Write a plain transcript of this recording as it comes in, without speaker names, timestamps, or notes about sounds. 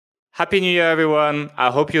Happy New Year, everyone. I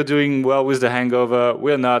hope you're doing well with the hangover.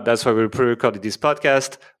 We're not. That's why we pre-recorded this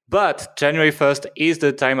podcast. But January 1st is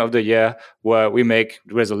the time of the year where we make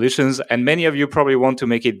resolutions. And many of you probably want to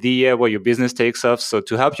make it the year where your business takes off. So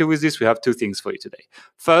to help you with this, we have two things for you today.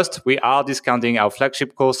 First, we are discounting our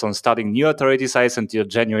flagship course on starting new authority sites until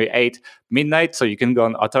January 8th, midnight. So you can go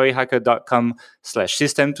on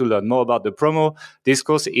authorityhacker.com/system to learn more about the promo. This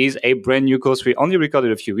course is a brand new course. We only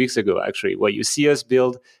recorded a few weeks ago, actually, where you see us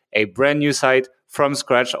build a brand new site from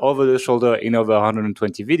scratch over the shoulder in over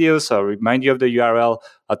 120 videos. So I'll remind you of the URL,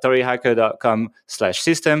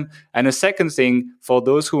 authorityhacker.com/system. And a second thing, for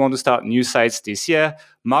those who want to start new sites this year,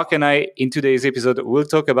 Mark and I, in today's episode, will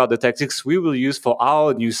talk about the tactics we will use for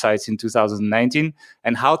our new sites in 2019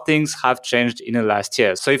 and how things have changed in the last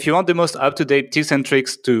year. So if you want the most up-to-date tips and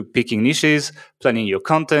tricks to picking niches, planning your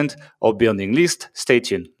content, or building lists, stay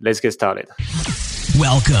tuned. Let's get started.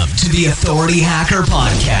 Welcome to the Authority Hacker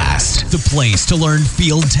Podcast, the place to learn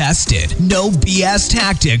field-tested, no BS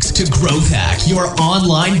tactics to growth hack your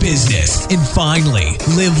online business and finally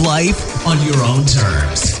live life on your own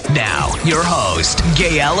terms. Now, your host,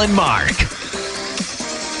 Gael and Mark.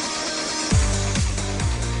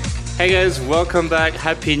 Hey guys, welcome back.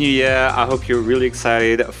 Happy New Year. I hope you're really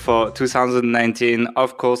excited for 2019.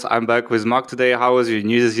 Of course, I'm back with Mark today. How was your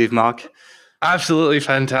New Year's Eve, Mark? Absolutely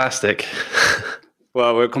fantastic.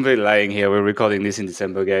 Well, we're completely lying here. We're recording this in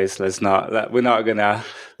December, guys. We're not gonna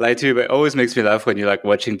lie to you, but it always makes me laugh when you're like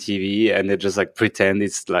watching TV and they just like pretend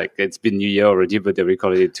it's been New Year already, but they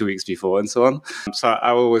recorded it 2 weeks before and so on. So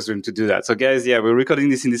I always dream to do that. So guys, yeah, we're recording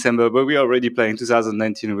this in December, but we're already planning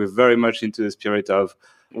 2019. We're very much into the spirit of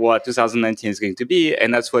what 2019 is going to be.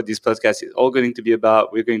 And that's what this podcast is all going to be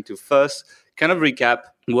about. We're going to first kind of recap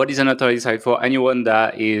what is an authority site for anyone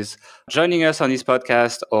that is joining us on this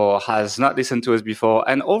podcast or has not listened to us before.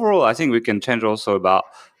 And overall, I think we can change also about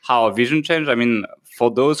how our vision changed. I mean,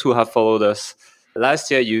 for those who have followed us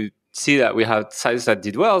last year, you see that we had sites that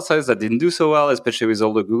did well, sites that didn't do so well, especially with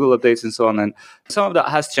all the Google updates and so on. And some of that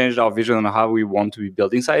has changed our vision on how we want to be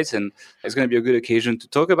building sites. And it's going to be a good occasion to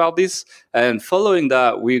talk about this. And following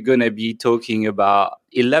that, we're going to be talking about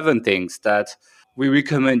 11 things that we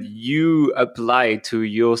recommend you apply to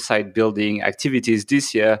your site building activities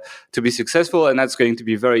this year to be successful. And that's going to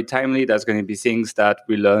be very timely. That's going to be things that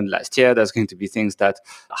we learned last year. That's going to be things that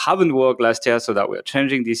haven't worked last year so that we're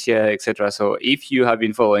changing this year, etc. So if you have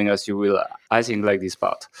been following us, you will, I think, like this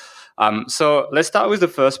part. So let's start with the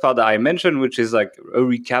first part that I mentioned, which is like a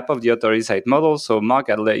recap of the authority site model. So Mark,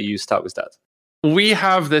 I'll let you start with that. We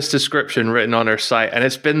have this description written on our site, and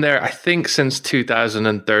it's been there, I think, since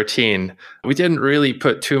 2013. We didn't really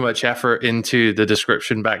put too much effort into the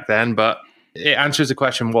description back then, but it answers the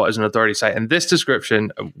question, what is an authority site? And this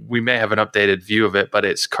description, we may have an updated view of it, but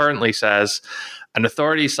it currently says, an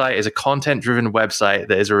authority site is a content-driven website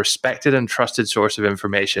that is a respected and trusted source of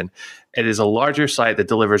information. It is a larger site that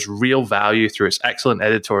delivers real value through its excellent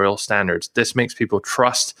editorial standards. This makes people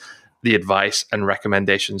trust the advice and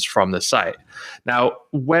recommendations from the site. Now,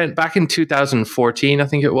 back in 2014, I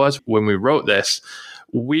think it was, when we wrote this,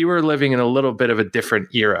 we were living in a little bit of a different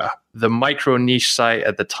era. The micro niche site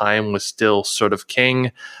at the time was still sort of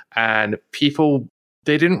king, and people,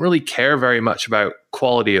 they didn't really care very much about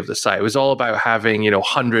quality of the site. It was all about having,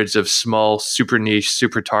 hundreds of small, super niche,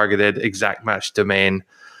 super targeted, exact match domain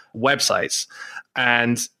websites.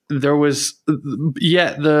 And there was,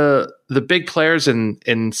 the big players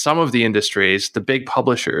in some of the industries, the big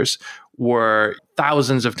publishers, were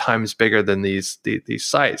thousands of times bigger than these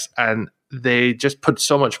sites, and they just put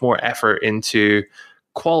so much more effort into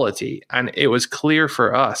quality. And it was clear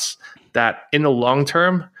for us that in the long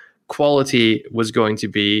term, quality was going to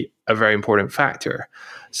be a very important factor.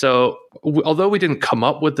 So although we didn't come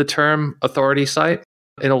up with the term authority site,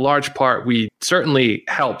 in a large part, we certainly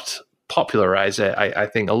helped popularize it. I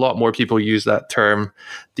think a lot more people use that term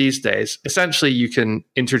these days. Essentially, you can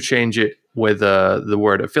interchange it with the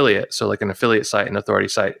word affiliate. So like an affiliate site and authority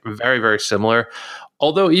site, very, very similar.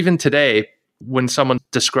 Although even today, when someone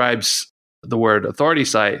describes the word authority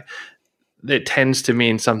site, it tends to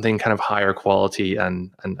mean something kind of higher quality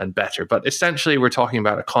and better. But essentially, we're talking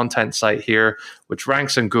about a content site here, which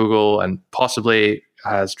ranks on Google and possibly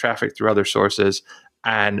has traffic through other sources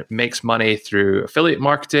and makes money through affiliate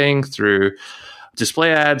marketing, through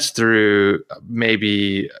display ads, through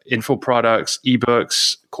maybe info products,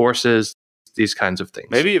 ebooks, courses, these kinds of things.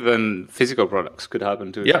 Maybe even physical products could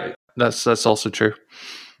happen too. Yeah, right? that's also true.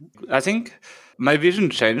 I think my vision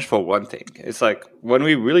changed for one thing. It's like when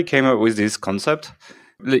we really came up with this concept,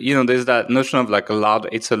 there's that notion of like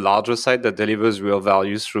it's a larger site that delivers real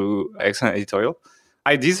value through excellent editorial.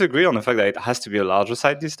 I disagree on the fact that it has to be a larger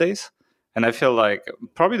site these days. And I feel like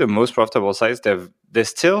probably the most profitable sites, they're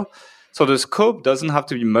still, so the scope doesn't have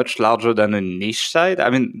to be much larger than a niche site. I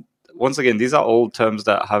mean, once again, these are all terms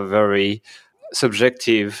that have very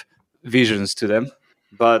subjective visions to them.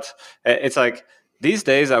 But it's like these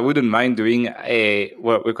days, I wouldn't mind doing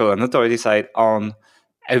what we call an authority site on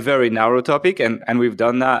a very narrow topic. And we've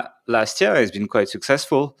done that last year. It's been quite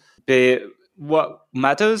successful. What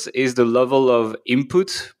matters is the level of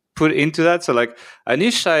input put into that. So like a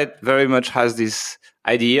niche site very much has this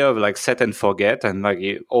idea of like set and forget and like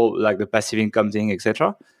all like the passive income thing,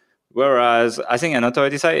 etc. Whereas I think an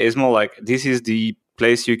authority site is more like this is the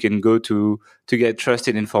place you can go to get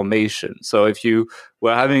trusted information. So if you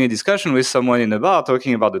were having a discussion with someone in a bar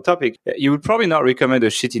talking about the topic, you would probably not recommend a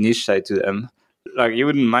shitty niche site to them. Like you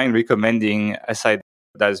wouldn't mind recommending a site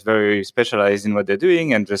that's very specialized in what they're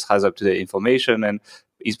doing and just has up-to-date information and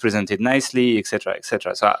is presented nicely, etc.,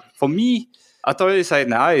 etc. So for me, authority site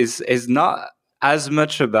now is not as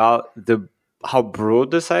much about how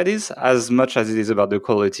broad the site is, as much as it is about the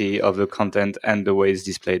quality of the content and the way it's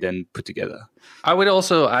displayed and put together. I would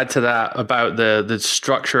also add to that about the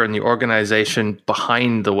structure and the organization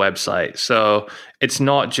behind the website. So it's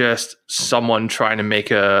not just someone trying to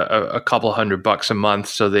make a couple $100 a month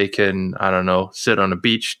so they can, I don't know, sit on a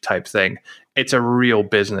beach type thing. It's a real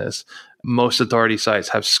business. Most authority sites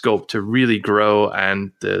have scope to really grow,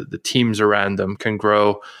 and the teams around them can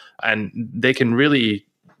grow, and they can really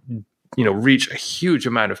reach a huge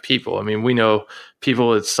amount of people. I mean, we know people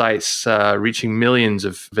with sites reaching millions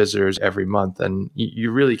of visitors every month, and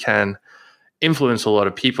you really can influence a lot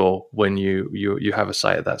of people when you have a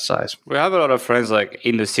site of that size. We have a lot of friends like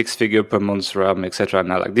in the 6-figure per month realm, etc.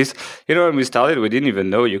 Now, like this, when we started, we didn't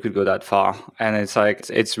even know you could go that far, and it's like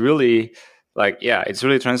it's really like it's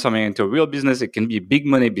really transforming into a real business. It can be a big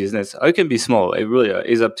money business, or it can be small. It really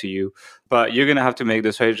is up to you. But you're gonna have to make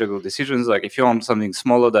the strategical decisions. Like if you want something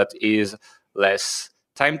smaller that is less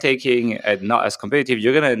time taking and not as competitive,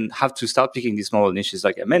 you're gonna have to start picking these smaller niches,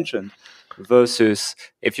 like I mentioned. Versus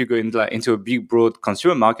if you go into a big, broad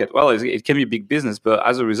consumer market, well, it can be a big business, but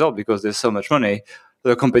as a result, because there's so much money,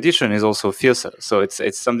 the competition is also fiercer. So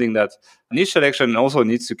it's something that niche selection also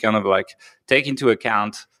needs to kind of like take into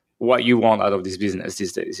account what you want out of this business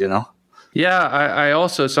these days, Yeah, I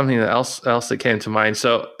also, something else that came to mind.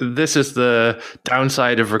 So this is the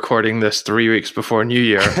downside of recording this 3 weeks before New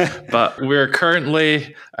Year, but we're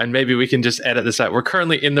currently, and maybe we can just edit this out, we're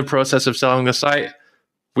currently in the process of selling the site.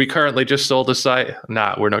 We currently just sold the site.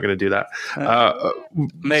 Nah, we're not going to do that.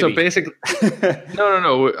 Maybe. So basically,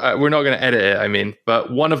 no, we're not going to edit it. I mean,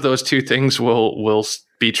 but one of those two things will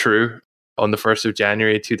be true on the 1st of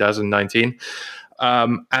January, 2019.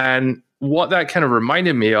 And what that kind of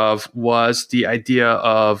reminded me of was the idea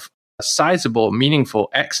of a sizable, meaningful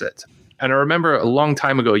exit. And I remember a long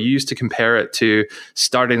time ago, you used to compare it to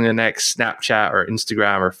starting the next Snapchat or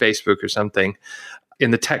Instagram or Facebook or something.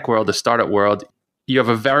 In the tech world, the startup world, you have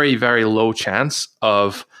a very, very low chance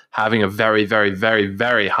of having a very, very, very,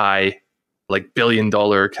 very high, like $1 billion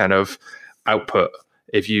kind of output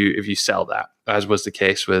if you sell that, as was the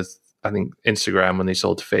case with, I think, Instagram when they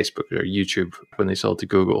sold to Facebook, or YouTube when they sold to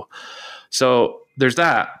Google. So there's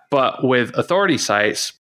that. But with authority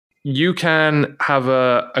sites, you can have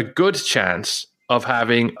a good chance of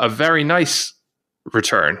having a very nice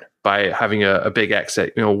return by having a big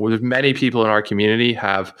exit. Many people in our community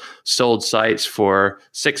have sold sites for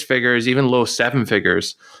 6 figures, even low 7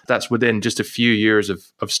 figures. That's within just a few years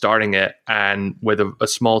of starting it, and with a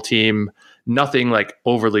small team, nothing like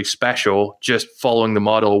overly special, just following the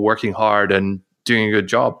model, working hard and doing a good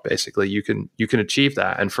job. Basically, you can achieve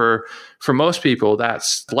that. And for most people,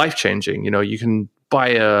 that's life-changing. You can buy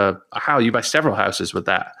a house, you buy several houses with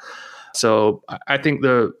that. So I think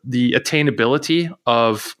the attainability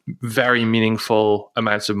of very meaningful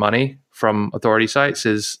amounts of money from authority sites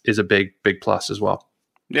is a big plus as well.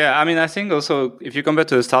 Yeah, I mean, I think also if you compare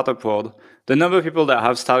to the startup world, the number of people that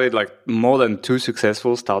have started like more than 2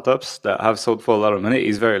 successful startups that have sold for a lot of money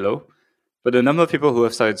is very low. But the number of people who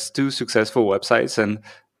have started 2 successful websites and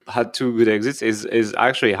had 2 good exits is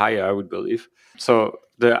actually higher, I would believe. So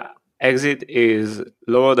the exit is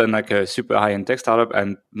lower than like a super high-end tech startup,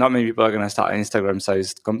 and not many people are going to start an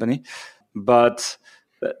Instagram-sized company. But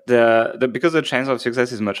because the chance of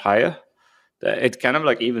success is much higher, it kind of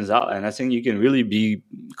like evens out. And I think you can really be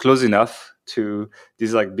close enough to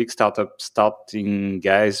these like big starting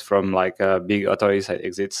guys from like big authority site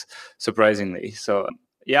exits, surprisingly. So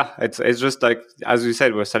yeah, it's just like, as we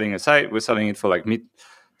said, we're selling a site, we're selling it for like mid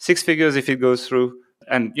 6 figures if it goes through.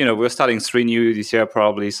 And, we're starting 3 new this year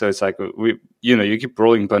probably. So it's like, you keep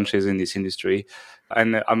rolling punches in this industry.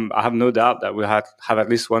 And I have no doubt that we'll have at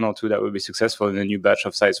least 1 or 2 that will be successful in the new batch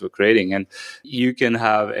of sites we're creating. And you can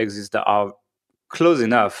have exits that are close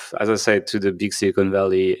enough, as I said, to the big Silicon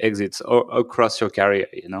Valley exits across your career,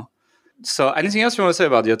 So anything else you want to say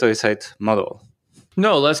about the Authority site model?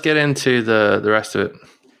 No, let's get into the rest of it.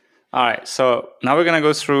 All right. So now we're going to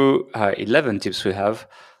go through 11 tips we have.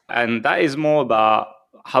 And that is more about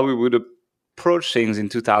how we would approach things in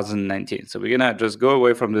 2019. So we're going to just go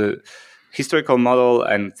away from the historical model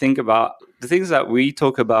and think about the things that we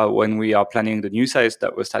talk about when we are planning the new sites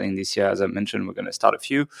that we're starting this year. As I mentioned, we're going to start a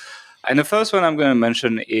few. And the first one I'm going to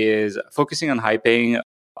mention is focusing on high-paying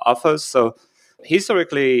offers. So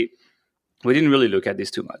historically, we didn't really look at this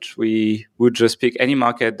too much. We would just pick any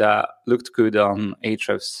market that looked good on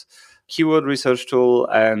Ahrefs keyword research tool,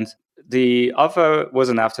 and the offer was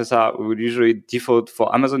an afterthought. We would usually default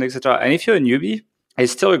for Amazon, etc. And if you're a newbie,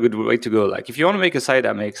 it's still a good way to go. Like if you want to make a site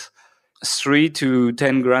that makes 3 to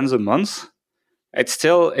 10 grand a month, it's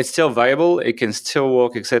still viable. It can still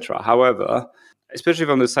work, etc. However, especially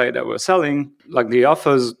from the site that we're selling, like the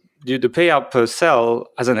offers, the payout per sell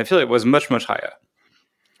as an affiliate was much, much higher.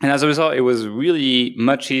 And as a result, it was really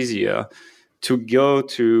much easier to go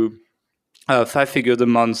to 5 figures a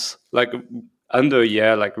month, like under a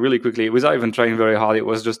year, like really quickly, without even trying very hard. It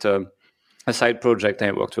was just a side project and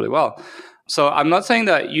it worked really well. So I'm not saying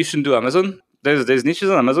that you shouldn't do Amazon. There's niches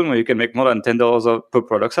on Amazon where you can make more than $10 per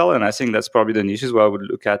product sell. And I think that's probably the niches where I would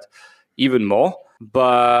look at even more.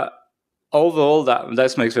 But overall,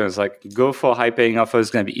 that's my experience. Like, go for high-paying offers.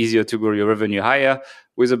 It's going to be easier to grow your revenue higher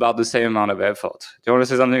with about the same amount of effort. Do you want to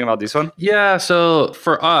say something about this one? Yeah. So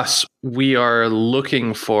for us, we are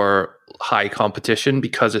looking for high competition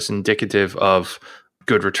because it's indicative of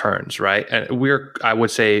good returns, right? And we're, I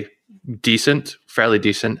would say, fairly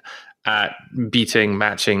decent at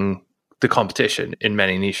matching the competition in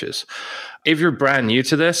many niches. If you're brand new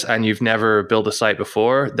to this and you've never built a site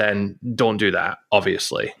before, then don't do that,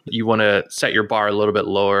 obviously. You want to set your bar a little bit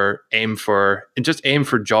lower, aim for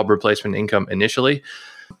job replacement income initially.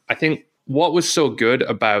 I think what was so good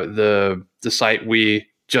about the site we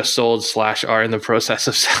just sold / are in the process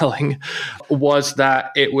of selling was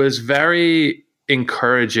that it was very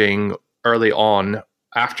encouraging early on.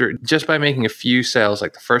 After just by making a few sales,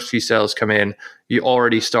 like the first few sales come in, you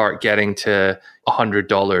already start getting to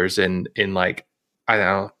 $100 in like, I don't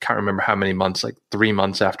know, can't remember how many months, like 3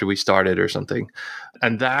 months after we started or something.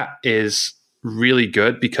 And that is really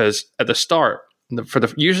good because at the start,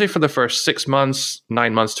 usually for the first 6 months,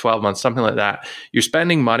 9 months, 12 months, something like that, you're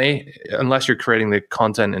spending money, unless you're creating the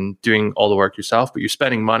content and doing all the work yourself, but you're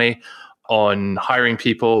spending money on hiring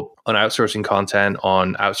people, on outsourcing content,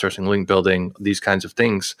 on outsourcing link building, these kinds of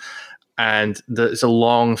things. And it's a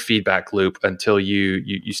long feedback loop until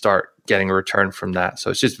you start getting a return from that.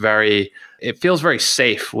 So it's just it feels very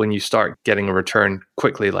safe when you start getting a return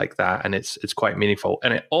quickly like that. And it's quite meaningful.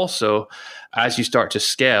 And it also, as you start to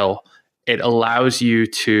scale, it allows you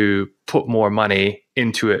to put more money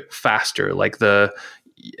into it faster. Like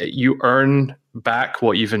you earn back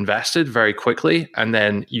what you've invested very quickly, and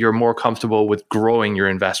then you're more comfortable with growing your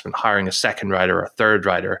investment, hiring a second writer or a third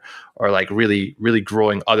writer, or like really, really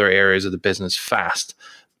growing other areas of the business fast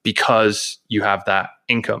because you have that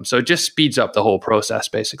income. So it just speeds up the whole process,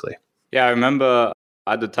 basically. Yeah, I remember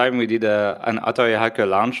at the time we did an Authority Hacker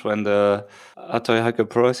launch when the Authority Hacker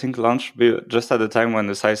Pro, I think, launched just at the time when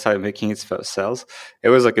the site started making its first sales. It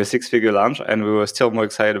was like a 6-figure launch, and we were still more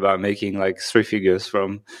excited about making like 3 figures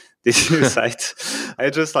from this new site.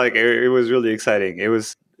 It just like it was really exciting. It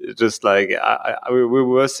was just like we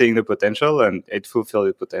were seeing the potential, and it fulfilled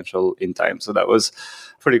the potential in time. So that was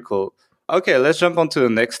pretty cool. Okay, let's jump on to the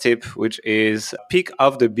next tip, which is pick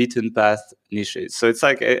off the beaten path niches. So it's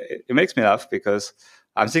like it makes me laugh because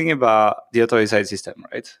I'm thinking about the Authority site system,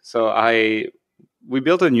 right? So we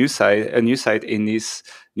built a new site in this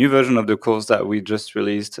new version of the course that we just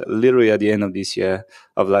released literally at the end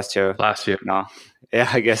of last year. No. Yeah,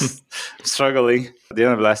 I guess struggling at the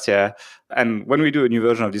end of last year. And when we do a new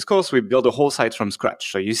version of this course, we build a whole site from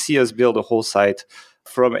scratch. So you see us build a whole site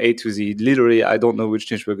from A to Z. Literally, I don't know which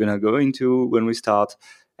niche we're going to go into when we start.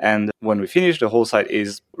 And when we finish, the whole site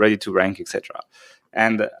is ready to rank, etc.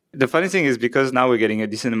 And the funny thing is, because now we're getting a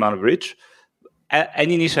decent amount of reach,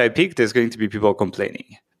 any niche I pick, there's going to be people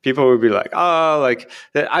complaining. People will be like, "Oh, like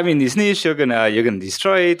I'm in this niche, you're gonna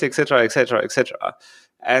destroy it, etc., etc., etc."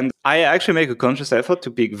 And I actually make a conscious effort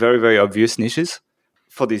to pick very, very obvious niches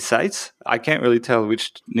for these sites. I can't really tell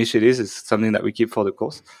which niche it is. It's something that we keep for the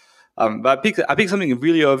course. But I pick something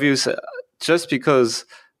really obvious just because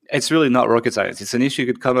it's really not rocket science. It's an issue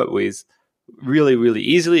you could come up with really, really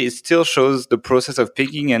easily. It still shows the process of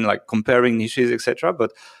picking and like comparing niches, etc.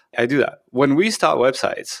 But I do that. When we start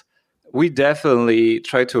websites, we definitely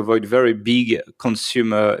try to avoid very big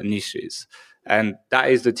consumer niches. And that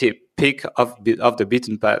is the tip. Pick of the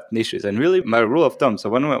beaten path niches. And really my rule of thumb. So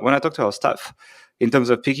when I talk to our staff in terms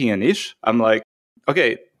of picking a niche, I'm like,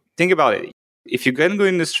 okay, think about it. If you can go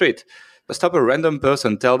in the street, stop a random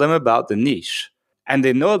person, tell them about the niche, and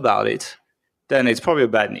they know about it, then it's probably a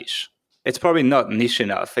bad niche. It's probably not niche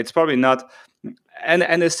enough. It's probably not.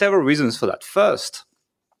 And there's several reasons for that. First,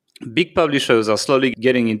 big publishers are slowly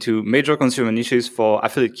getting into major consumer niches for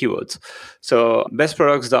affiliate keywords. So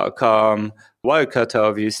bestproducts.com, Wirecutter,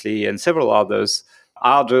 obviously, and several others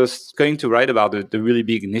are just going to write about the really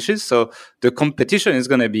big niches. So the competition is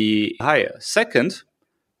going to be higher. Second,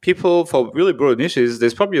 people for really broad niches,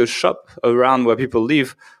 there's probably a shop around where people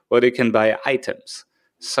live where they can buy items.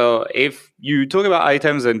 So if you talk about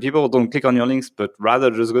items and people don't click on your links, but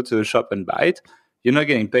rather just go to the shop and buy it, you're not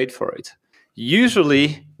getting paid for it.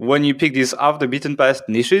 Usually, when you pick these off the beaten path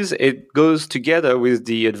niches, it goes together with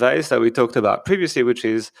the advice that we talked about previously, which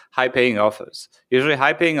is high-paying offers. Usually,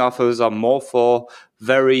 high-paying offers are more for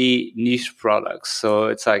very niche products. So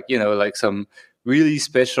it's like, like some really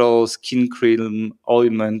special skin cream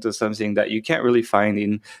ointment or something that you can't really find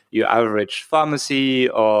in your average pharmacy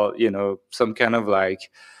or, some kind of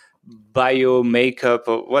like bio makeup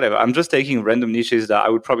or whatever. I'm just taking random niches that I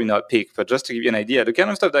would probably not pick, but just to give you an idea, the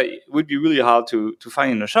kind of stuff that would be really hard to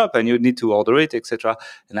find in a shop and you'd need to order it, etc.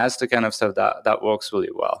 And that's the kind of stuff that works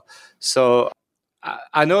really well. So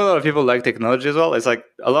I know a lot of people like technology as well. It's like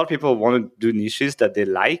a lot of people want to do niches that they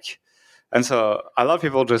like. And so a lot of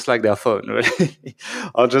people just like their phone, really,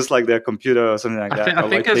 or just like their computer or something like that. I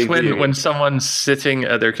think it's when someone's sitting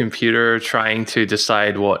at their computer trying to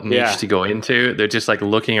decide what niche to go into, they're just like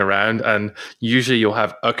looking around, and usually you'll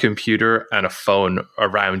have a computer and a phone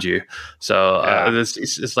around you. So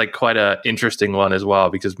it's like quite an interesting one as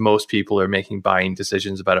well, because most people are making buying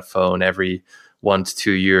decisions about a phone every 1 to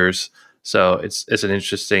 2 years. So it's an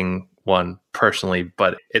interesting one personally,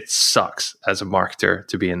 but it sucks as a marketer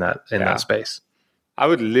to be in that space. I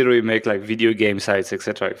would literally make like video game sites,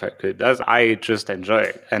 etc. if I could. I just enjoy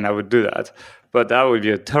it, and I would do that. But that would be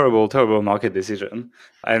a terrible, terrible market decision,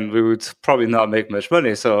 and we would probably not make much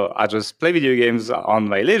money. So I just play video games on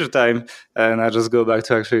my leisure time, and I just go back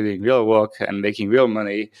to actually doing real work and making real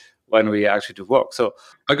money when we actually do work. So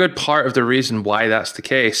a good part of the reason why that's the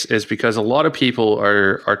case is because a lot of people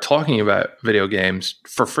are talking about video games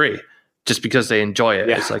for free just because they enjoy it.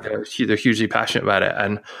 Yeah. It's like they're hugely passionate about it.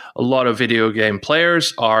 And a lot of video game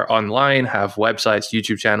players are online, have websites,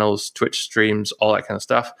 YouTube channels, Twitch streams, all that kind of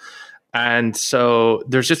stuff. And so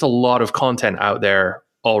there's just a lot of content out there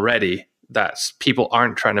already that people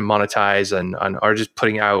aren't trying to monetize and are just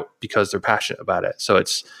putting out because they're passionate about it. So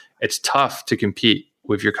it's tough to compete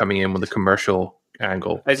if you're coming in with a commercial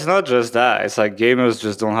angle. It's not just that. It's like gamers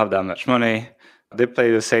just don't have that much money. They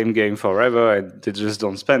play the same game forever and they just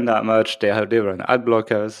don't spend that much. They run ad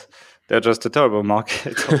blockers. They're just a terrible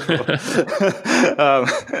market.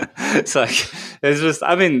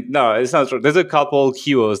 It's not true. There's a couple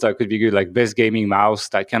keywords that could be good, like best gaming mouse,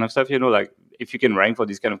 that kind of stuff. Like if you can rank for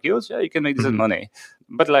these kind of keywords, you can make decent money.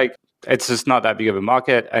 But like, it's just not that big of a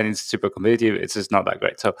market and it's super competitive. It's just not that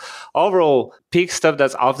great. So overall, pick stuff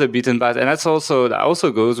that's off the beaten path. And that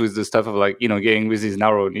also goes with the stuff of like, getting with these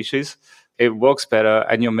narrow niches. It works better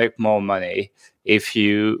and you'll make more money if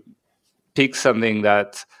you pick something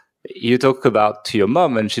that you talk about to your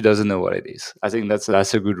mom and she doesn't know what it is. I think that's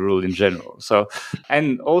a good rule in general. So,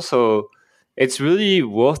 and also it's really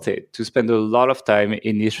worth it to spend a lot of time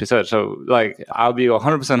in niche research. So like, I'll be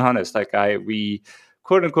 100% honest. Like we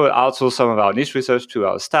quote unquote outsource some of our niche research to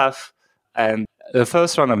our staff. And the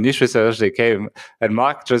first round of niche research, they came, and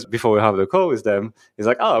Mark, just before we have the call with them, is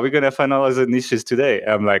like, "Oh, we're going to finalize the niches today."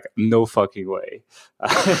 And I'm like, "No fucking way!"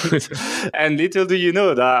 And little do you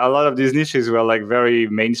know that a lot of these niches were like very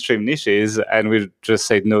mainstream niches, and we just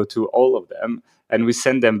said no to all of them, and we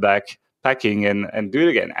send them back packing and do it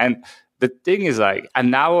again. And the thing is, like,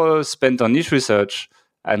 an hour spent on niche research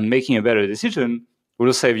and making a better decision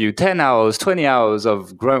will save you 10 hours, 20 hours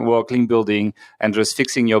of grunt work, link building, and just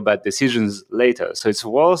fixing your bad decisions later. So it's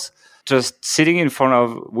worth just sitting in front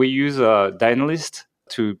of, we use a Dynalist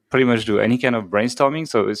to pretty much do any kind of brainstorming.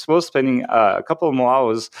 So it's worth spending a couple more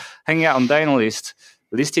hours hanging out on Dynalist,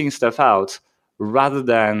 listing stuff out, rather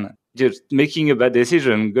than just making a bad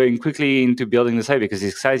decision, going quickly into building the site because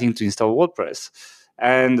it's exciting to install WordPress,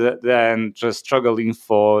 and then just struggling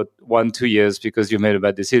for 1-2 years because you made a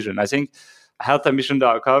bad decision. I think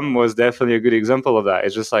healthambition.com was definitely a good example of that.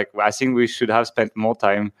 It's just like, I think we should have spent more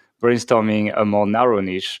time brainstorming a more narrow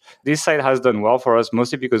niche. This site has done well for us,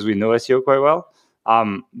 mostly because we know SEO quite well.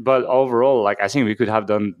 But overall, like, I think we could have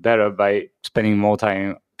done better by spending more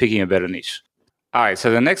time picking a better niche. All right,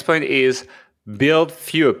 so the next point is build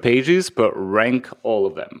fewer pages, but rank all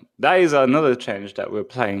of them. That is another change that we're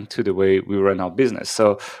applying to the way we run our business.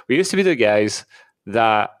 So we used to be the guys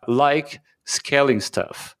that like scaling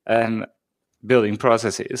stuff and building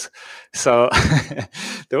processes. So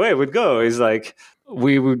the way it would go is like,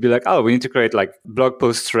 we would be like, oh, we need to create like blog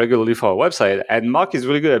posts regularly for our website. And Mark is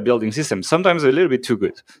really good at building systems, sometimes a little bit too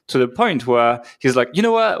good, to the point where he's like, you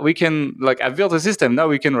know what, we can, like, I've built a system, now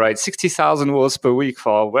we can write 60,000 words per week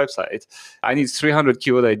for our website. I need 300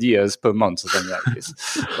 keyword ideas per month or something like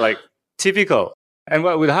this. Like, typical. And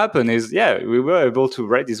what would happen is, yeah, we were able to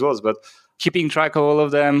write these words, but keeping track of all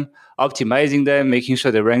of them, optimizing them, making sure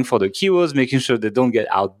they rank for the keywords, making sure they don't get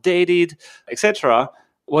outdated, etc.,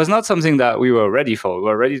 was not something that we were ready for. We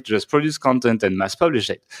were ready to just produce content and mass publish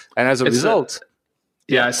it. And as a result...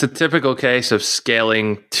 It's a typical case of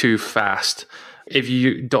scaling too fast. If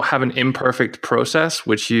you don't have an imperfect process,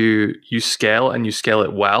 which you scale and you scale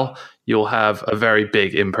it well, you'll have a very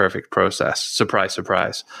big imperfect process. Surprise,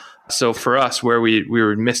 surprise. So for us, where we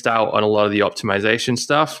were missed out on a lot of the optimization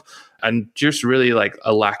stuff, and just really like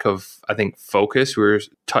a lack of, I think, focus. We were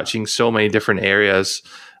touching so many different areas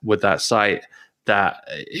with that site that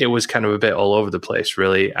it was kind of a bit all over the place,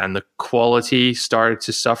 really. And the quality started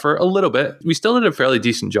to suffer a little bit. We still did a fairly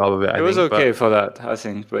decent job of it. It was okay for that, I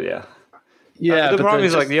think, but yeah. Yeah. The problem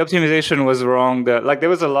is, like, the optimization was wrong. There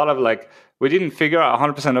was a lot of, like, we didn't figure out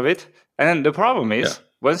 100% of it. And then the problem is,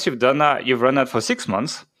 once you've done that, you've run that for 6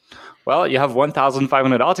 months, well, you have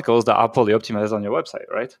 1,500 articles that are poorly optimized on your website,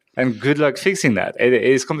 right? And good luck fixing that. It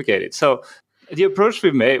is complicated. So the approach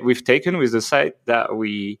we've taken with the site that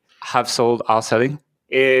we have sold, are selling,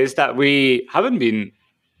 is that we haven't been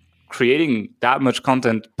creating that much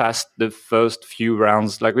content past the first few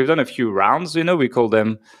rounds. Like, we've done a few rounds, we call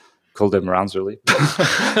them rounds, really.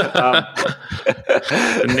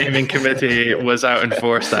 The naming committee was out in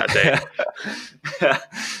force that day.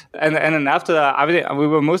 And then after that, we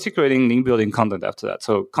were mostly creating link building content after that.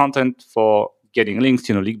 So content for getting links,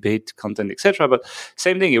 link bait content, etc. But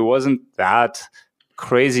same thing, it wasn't that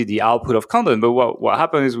crazy, the output of content. But what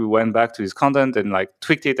happened is we went back to this content and like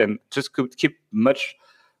tweaked it and just could keep much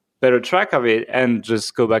better track of it and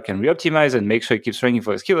just go back and re-optimize and make sure it keeps ranking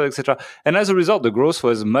for its keyword, etc. And as a result, the growth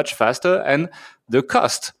was much faster and the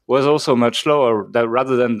cost was also much lower,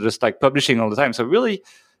 rather than just like publishing all the time. So really,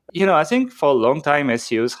 I think for a long time,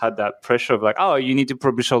 SEOs had that pressure of like, oh, you need to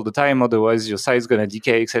publish all the time, otherwise your site's going to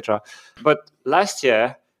decay, etc. But last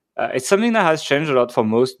year, it's something that has changed a lot for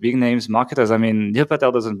most big names marketers. I mean, Neil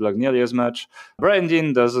Patel doesn't blog nearly as much. Brian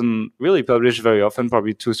Dean doesn't really publish very often,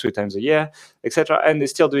 probably 2-3 times a year, etc. And they're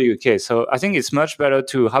still doing okay. So I think it's much better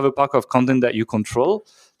to have a pack of content that you control,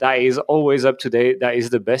 that is always up to date, that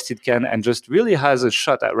is the best it can, and just really has a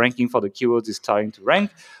shot at ranking for the keywords it's starting to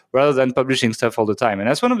rank, rather than publishing stuff all the time. And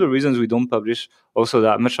that's one of the reasons we don't publish also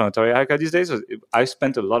that much on Authority Hacker these days. I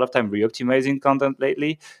spent a lot of time re-optimizing content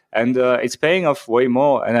lately, and it's paying off way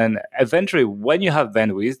more. And then eventually, when you have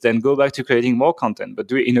bandwidth, then go back to creating more content, but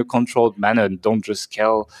do it in a controlled manner and don't just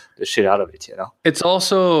scale the shit out of it, It's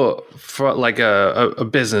also for like a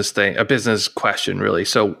business thing, a business question, really.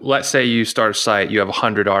 So let's say you start a site, you have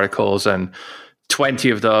 100 articles and 20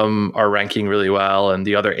 of them are ranking really well and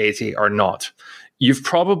the other 80 are not. You've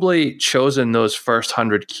probably chosen those first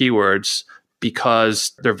 100 keywords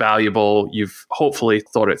because they're valuable. You've hopefully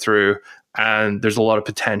thought it through and there's a lot of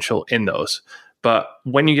potential in those. But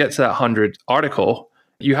when you get to that 100 article,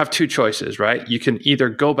 you have two choices, right? You can either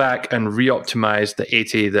go back and re-optimize the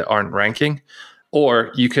 80 that aren't ranking,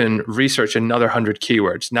 or you can research another 100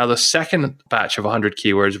 keywords. Now, the second batch of 100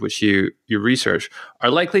 keywords, which you research,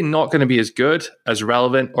 are likely not going to be as good, as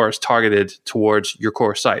relevant, or as targeted towards your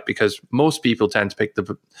core site, because most people tend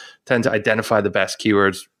to identify the best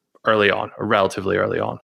keywords early on, or relatively early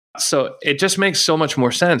on. So it just makes so much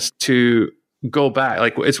more sense to go back.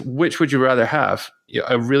 Like, which would you rather have?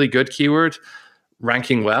 A really good keyword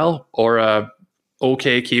ranking well, or a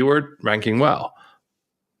okay keyword ranking well?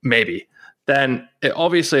 Maybe. Then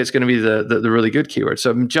obviously it's going to be the really good keyword.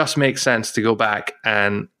 So it just makes sense to go back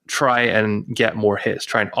and try and get more hits,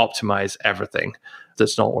 try and optimize everything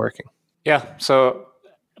that's not working. Yeah. So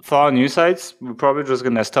for our new sites, we're probably just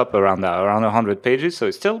going to stop around 100 pages. So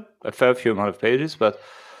it's still a fair few amount of pages, but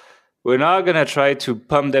we're not going to try to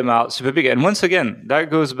pump them out super big. And once again, that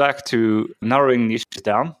goes back to narrowing niches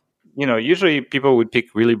down. usually people would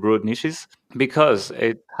pick really broad niches because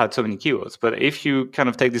it had so many keywords. But if you kind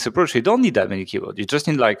of take this approach, you don't need that many keywords. You just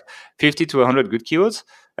need like 50 to 100 good keywords.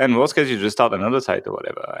 And in worst case, you just start another site or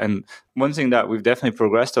whatever. And one thing that we've definitely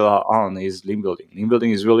progressed a lot on is link building. Link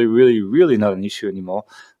building is really, really, really not an issue anymore.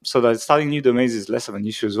 So that starting new domains is less of an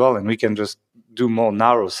issue as well. And we can just do more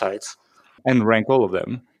narrow sites and rank all of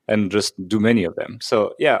them and just do many of them.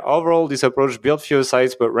 So yeah, overall, this approach, build fewer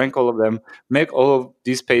sites, but rank all of them, make all of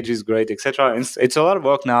these pages great, etc. It's a lot of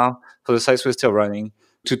work now for the sites we're still running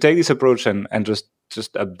to take this approach and just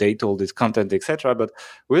update all this content, etc. But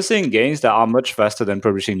we're seeing gains that are much faster than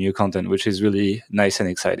publishing new content, which is really nice and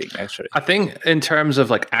exciting, actually. I think in terms of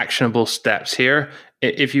like actionable steps here,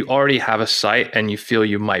 if you already have a site and you feel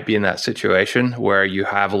you might be in that situation where you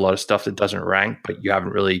have a lot of stuff that doesn't rank, but you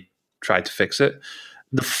haven't really tried to fix it,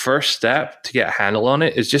 the first step to get a handle on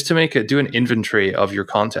it is just to do an inventory of your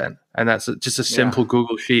content. And that's just a simple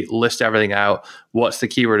Google sheet, list everything out. What's the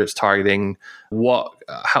keyword it's targeting?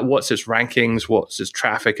 What's its rankings? What's its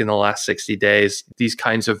traffic in the last 60 days? These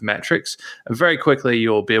kinds of metrics. And very quickly,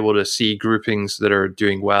 you'll be able to see groupings that are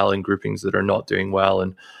doing well and groupings that are not doing well.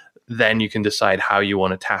 And then you can decide how you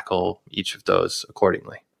want to tackle each of those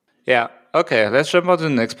accordingly. Yeah. Okay. Let's jump on to the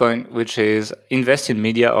next point, which is invest in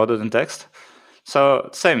media other than text. So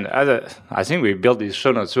same, I think we built these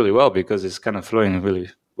show notes really well because it's kind of flowing really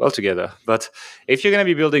well together. But if you're going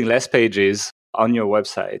to be building less pages on your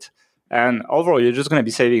website, and overall you're just going to be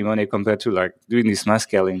saving money compared to like doing this mass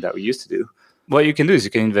scaling that we used to do, what you can do is you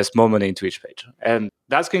can invest more money into each page. And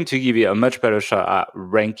that's going to give you a much better shot at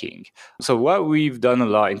ranking. So what we've done a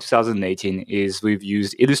lot in 2018 is we've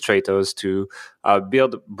used illustrators to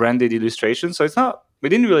build branded illustrations. So we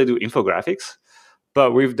didn't really do infographics.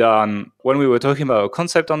 But we've done, when we were talking about a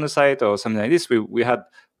concept on the site or something like this, we had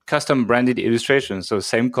custom branded illustrations. So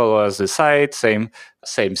same color as the site, same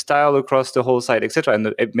style across the whole site, etc.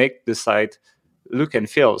 And it make the site look and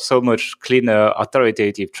feel so much cleaner,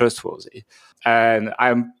 authoritative, trustworthy. And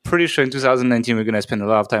I'm pretty sure in 2019, we're going to spend a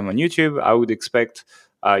lot of time on YouTube. I would expect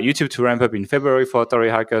YouTube to ramp up in February for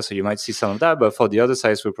Authority Hacker, so you might see some of that. But for the other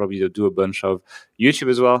sites, we'll probably do a bunch of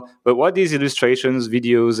YouTube as well. But what these illustrations,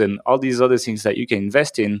 videos, and all these other things that you can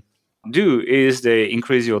invest in do is they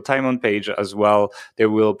increase your time on page as well. They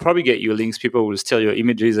will probably get you links. People will steal your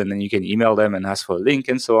images and then you can email them and ask for a link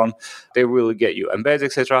and so on. They will get you embeds,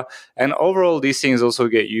 etc. And overall, these things also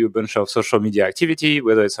get you a bunch of social media activity,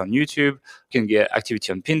 whether it's on YouTube. You can get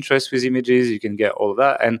activity on Pinterest with images. You can get all of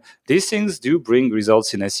that. And these things do bring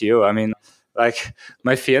results in SEO. I mean, like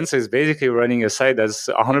my fiance is basically running a site that's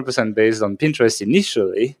 100% based on Pinterest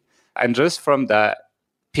initially. And just from that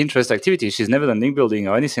Pinterest activity, she's never done link building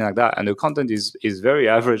or anything like that, and the content is very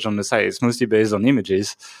average on the site. It's mostly based on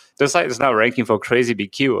images. The site is now ranking for crazy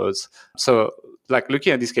big keywords. So like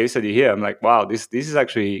looking at this case study here, I'm like, wow, this is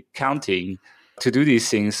actually counting to do these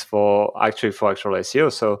things for actual SEO.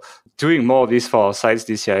 So doing more of this for our sites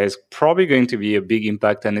this year is probably going to be a big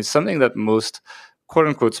impact, and it's something that most quote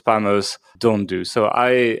unquote spammers don't do. So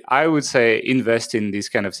I would say invest in these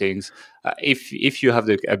kind of things if you have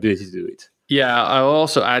the ability to do it. Yeah, I'll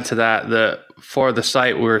also add to that for the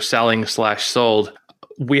site we're selling/sold,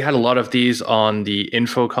 we had a lot of these on the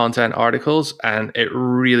info content articles, and it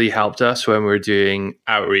really helped us when we were doing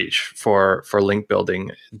outreach for link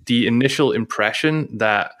building. The initial impression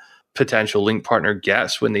that potential link partner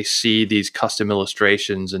gets when they see these custom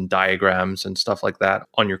illustrations and diagrams and stuff like that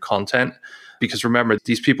on your content. Because remember,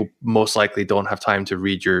 these people most likely don't have time to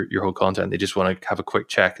read your whole content. They just want to have a quick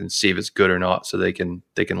check and see if it's good or not, so they can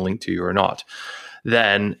link to you or not.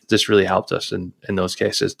 Then this really helped us in those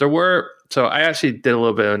cases. So I actually did a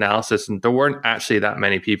little bit of analysis, and there weren't actually that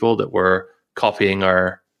many people that were copying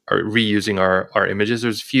or reusing our images.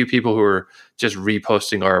 There's a few people who were just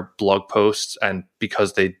reposting our blog posts, and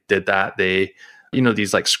because they did that,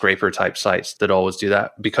 these like scraper type sites that always do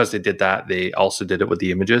that. Because they did that, they also did it with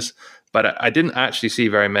the images. But I didn't actually see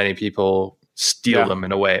very many people steal them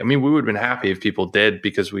in a way. I mean, we would have been happy if people did,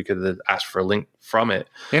 because we could have asked for a link from it.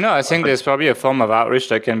 I think there's probably a form of outreach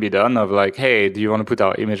that can be done of like, hey, do you want to put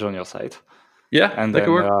our image on your site? Yeah, and then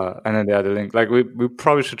they add a link. Like we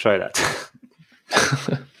probably should try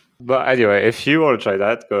that. But anyway, if you want to try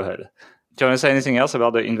that, go ahead. Do you want to say anything else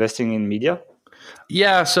about the investing in media?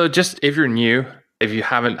 Yeah, so just if you're new, if you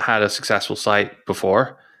haven't had a successful site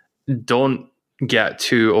before, don't get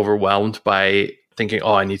too overwhelmed by thinking,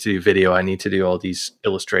 I need to do video, I need to do all these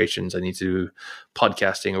illustrations, I need to do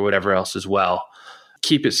podcasting or whatever else as well.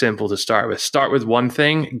 Keep it simple to start with. Start with one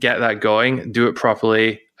thing, get that going, do it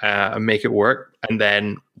properly, and make it work. And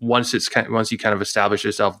then once you kind of establish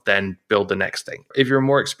yourself, then build the next thing. If you're a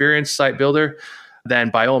more experienced site builder, then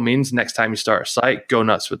by all means, next time you start a site, go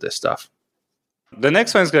nuts with this stuff. The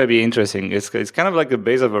next one is going to be interesting. It's kind of like the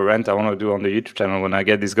base of a rant I want to do on the YouTube channel when I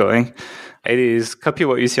get this going. It is copy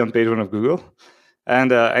what you see on page one of Google.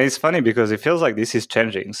 And it's funny because it feels like this is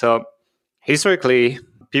changing. So historically,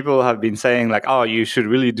 people have been saying like, oh, you should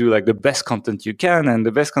really do like the best content you can, and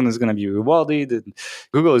the best content is going to be rewarded. And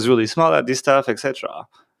Google is really smart at this stuff, etc.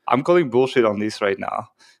 I'm calling bullshit on this right now.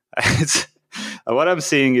 What I'm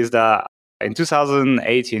seeing is that in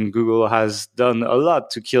 2018, Google has done a lot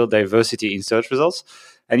to kill diversity in search results.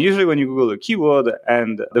 And usually when you Google a keyword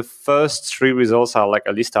and the first three results are like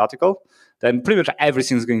a list article, then pretty much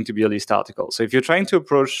everything's going to be a list article. So if you're trying to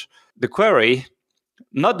approach the query,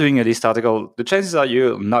 not doing a list article, the chances are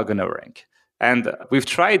you're not going to rank. And we've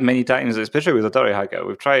tried many times, especially with Authority Hacker,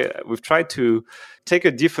 we've tried to take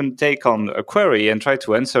a different take on a query and try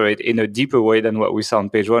to answer it in a deeper way than what we saw on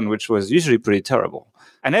page one, which was usually pretty terrible.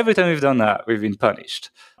 And every time we've done that, we've been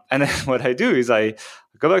punished. And then what I do is I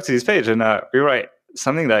go back to this page and rewrite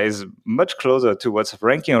something that is much closer to what's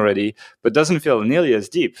ranking already, but doesn't feel nearly as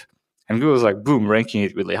deep. And Google's like, boom, ranking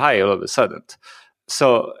it really high all of a sudden.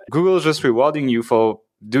 So Google's just rewarding you for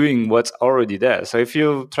doing what's already there. So if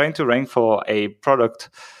you're trying to rank for a product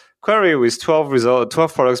query with 12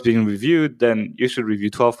 products being reviewed, then you should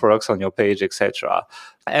review 12 products on your page, etc.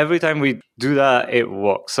 Every time we do that, it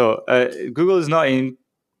works. So Google is not in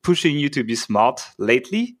pushing you to be smart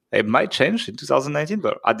lately. It might change in 2019,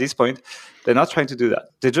 but at this point, they're not trying to do that.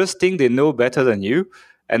 They just think they know better than you,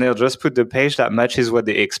 and they'll just put the page that matches what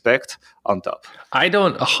they expect on top. I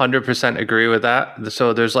don't 100% agree with that.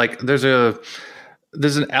 So there's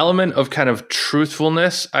an element of kind of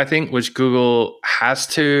truthfulness, I think, which Google has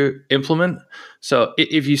to implement. So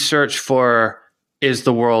if you search for, is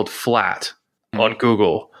the world flat on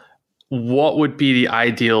Google, what would be the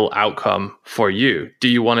ideal outcome for you? Do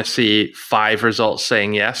you want to see 5 results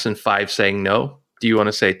saying yes and 5 saying no? Do you want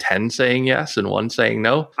to say 10 saying yes and 1 saying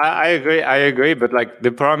no? I agree. But like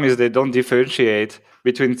the problem is they don't differentiate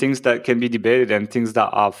between things that can be debated and things that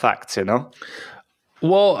are facts, you know?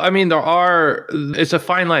 Well, I mean, it's a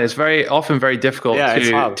fine line. It's often very difficult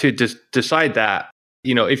to decide that.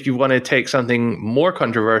 You know, if you want to take something more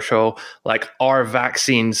controversial, like, are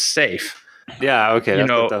vaccines safe? Yeah, okay,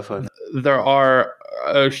 that's a tough one. There are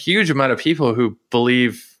a huge amount of people who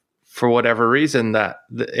believe, for whatever reason, that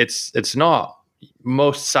it's not.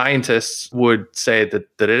 Most scientists would say that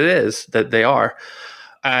it is, that they are.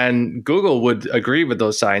 And Google would agree with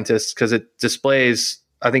those scientists because it displays,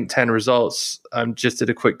 I think, 10 results. I just did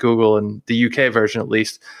a quick Google in the UK version, at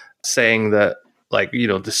least, saying that, like, you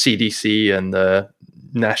know, the CDC and the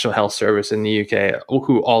National Health Service in the UK,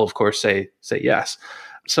 who all, of course, say yes.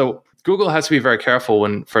 So Google has to be very careful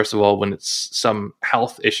when it's some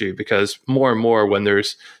health issue, because more and more when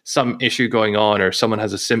there's some issue going on or someone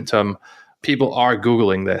has a symptom, people are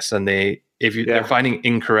Googling this, and they're finding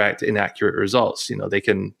incorrect, inaccurate results, you know, they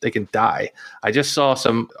can die. I just saw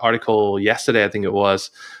some article yesterday, I think it was,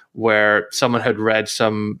 where someone had read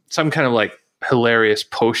some kind of like hilarious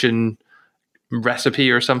potion recipe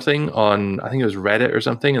or something on, I think it was Reddit or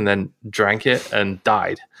something, and then drank it and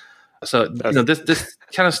died. So this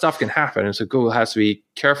kind of stuff can happen, and so Google has to be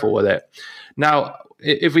careful with it. Now,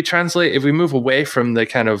 if we move away from the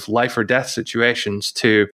kind of life or death situations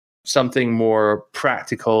to something more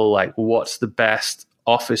practical, like what's the best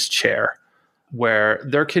office chair, where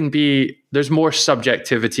there's more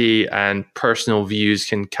subjectivity and personal views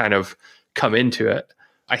can kind of come into it.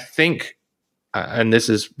 I think, and this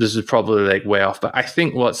is probably like way off, but I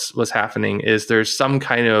think what's happening is there's some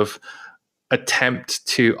kind of attempt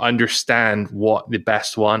to understand what the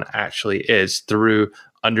best one actually is through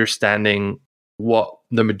understanding what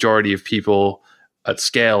the majority of people at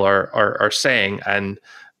scale are saying, and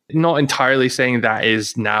not entirely saying that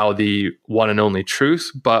is now the one and only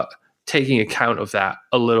truth, but taking account of that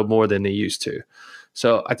a little more than they used to.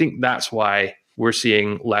 So I think that's why we're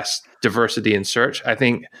seeing less diversity in search. I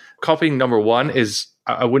think copying number one is,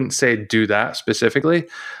 I wouldn't say do that specifically.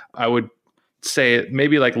 I would say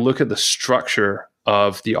maybe like look at the structure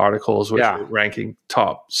of the articles which are ranking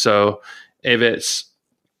top. So if it's,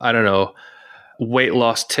 I don't know, weight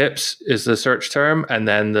loss tips is the search term, and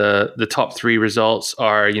then the top 3 results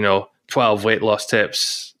are, you know, 12 weight loss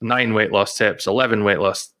tips, 9 weight loss tips, 11 weight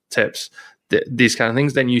loss tips, these kind of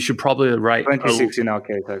things, then you should probably write 26 in our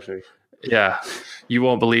case, actually. Yeah, you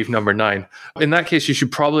won't believe number 9. In that case, you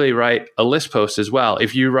should probably write a list post as well.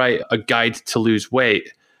 If you write a guide to lose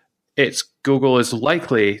weight, Google is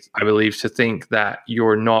likely, I believe, to think that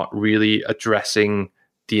you're not really addressing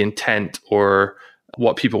the intent or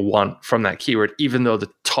what people want from that keyword, even though the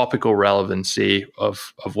topical relevancy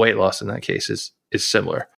of weight loss in that case is is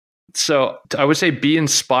similar. So I would say be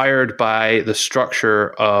inspired by the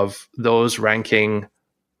structure of those ranking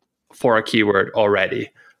for a keyword already.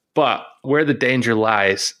 But where the danger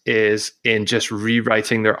lies is in just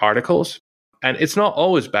rewriting their articles. And it's not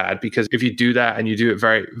always bad, because if you do that and you do it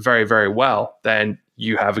very, very, very well, then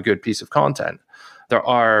you have a good piece of content. There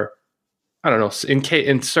are, I don't know,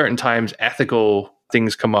 in certain times, ethical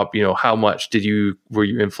things come up. You know, how much were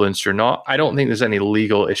you influenced or not? I don't think there's any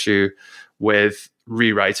legal issue with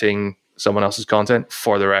rewriting someone else's content,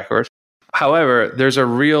 for the record. However, there's a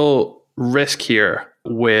real risk here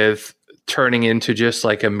with turning into just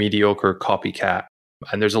like a mediocre copycat.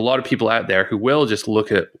 And there's a lot of people out there who will just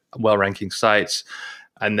look at well-ranking sites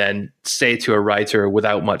and then say to a writer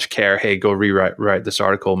without much care, hey, go write this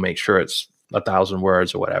article, make sure it's 1,000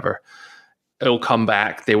 words or whatever. It'll come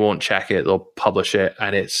back, they won't check it, they'll publish it,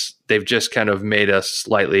 and they've just kind of made a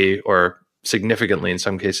slightly or significantly, in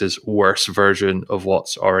some cases, worse version of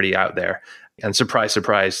what's already out there. And surprise,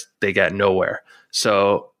 surprise, they get nowhere.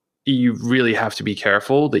 So you really have to be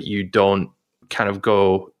careful that you don't kind of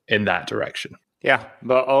go in that direction. Yeah,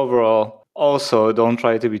 but overall, also don't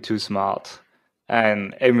try to be too smart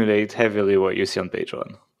and emulate heavily what you see on page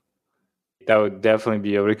one. That would definitely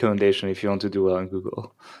be a recommendation if you want to do well on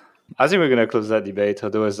Google. I think we're going to close that debate.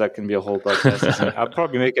 Otherwise, that can be a whole podcast. I'll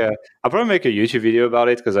probably make a YouTube video about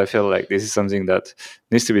it, because I feel like this is something that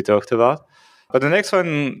needs to be talked about. But the next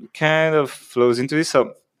one kind of flows into this.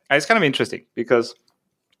 So it's kind of interesting, because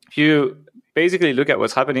if you basically look at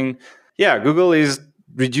what's happening, Google is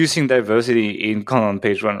reducing diversity in content on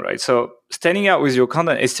page one, right? So standing out with your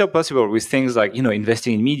content is still possible with things like,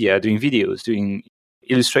 investing in media, doing videos, doing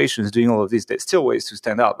illustrations, doing all of this. There's still ways to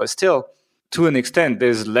stand out, but still, to an extent,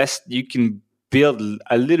 there's less, you can build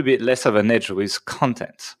a little bit less of an edge with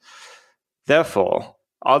content. Therefore,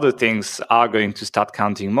 other things are going to start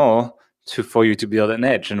counting more for you to build an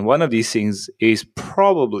edge. And one of these things is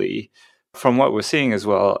probably, from what we're seeing as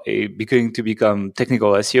well, going to become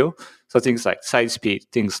technical SEO. So things like site speed,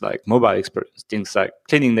 things like mobile experience, things like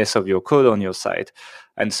cleanliness of your code on your site,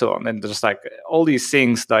 and so on. And just like all these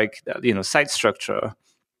things like, site structure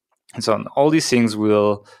and so on. All these things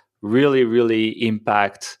will really, really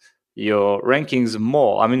impact your rankings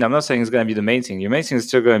more. I mean, I'm not saying it's going to be the main thing. Your main thing is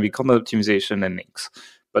still going to be content optimization and links.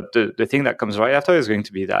 But the thing that comes right after is going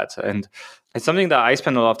to be that. And it's something that I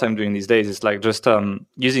spend a lot of time doing these days. It's like just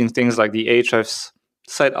using things like the Ahrefs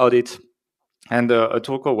site audit and a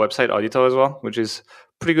tool called Website Auditor as well, which is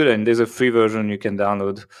pretty good. And there's a free version you can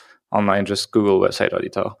download online. Just Google Website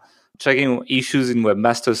Auditor. Checking issues in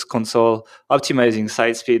Webmaster's Console, optimizing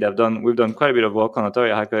site speed. We've done quite a bit of work on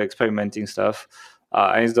Authority Hacker experimenting stuff,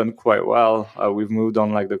 and it's done quite well. We've moved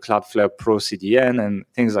on like the Cloudflare Pro CDN and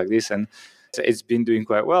things like this, and it's been doing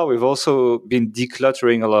quite well. We've also been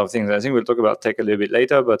decluttering a lot of things. I think we'll talk about tech a little bit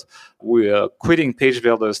later, but we're quitting page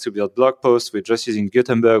builders to build blog posts. We're just using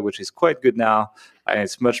Gutenberg, which is quite good now, and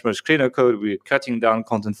it's much, much cleaner code. We're cutting down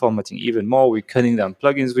content formatting even more. We're cutting down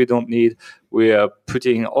plugins we don't need. We are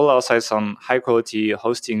putting all our sites on high-quality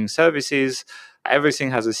hosting services.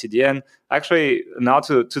 Everything has a CDN. Actually, now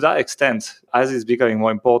to that extent, as it's becoming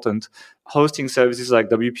more important, hosting services like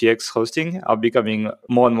WPX hosting are becoming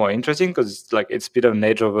more and more interesting, because it's a bit of an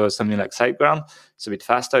edge over something like SiteGround. It's a bit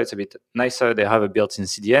faster, it's a bit nicer. They have a built-in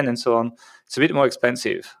CDN and so on. It's a bit more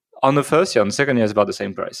expensive. On the first year, on the second year, it's about the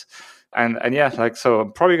same price. And so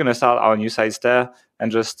I'm probably going to start our new sites there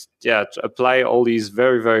and just apply all these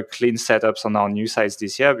very, very clean setups on our new sites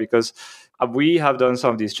this year, because we have done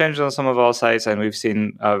some of these changes on some of our sites, and we've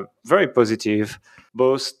seen very positive,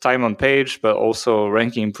 both time on page, but also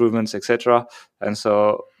ranking improvements, etc. And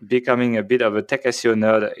so becoming a bit of a tech SEO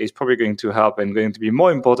nerd is probably going to help and going to be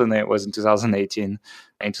more important than it was in 2018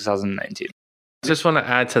 and 2019. I just want to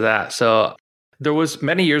add to that. So there was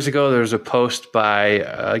many years ago, there was a post by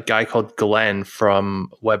a guy called Glenn from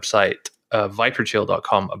website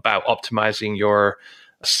viperchill.com about optimizing your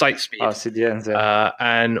site speed. CDNs, yeah.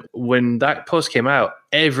 And when that post came out,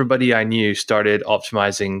 everybody I knew started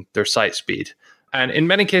optimizing their site speed. And in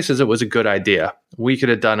many cases, it was a good idea. We could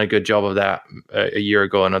have done a good job of that a year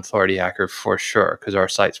ago on Authority Hacker for sure, because our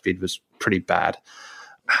site speed was pretty bad.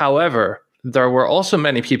 However, there were also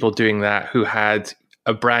many people doing that who had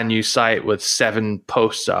a brand new site with 7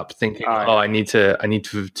 posts up, thinking, I need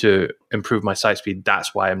to improve my site speed.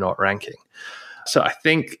 That's why I'm not ranking. So I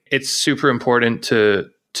think it's super important to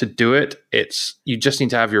do it. You just need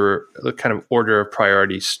to have your kind of order of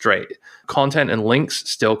priorities straight. Content and links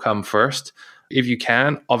still come first. If you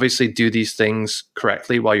can, obviously do these things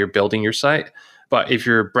correctly while you're building your site. But if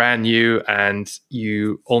you're brand new and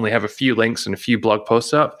you only have a few links and a few blog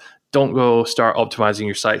posts up, don't go start optimizing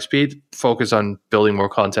your site speed. Focus on building more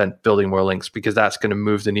content, building more links, because that's going to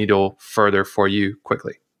move the needle further for you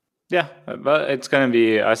quickly. Yeah, but it's going to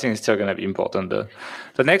be, I think it's still going to be important.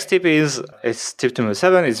 The next tip is tip number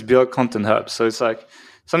 7, is build content hubs. So it's like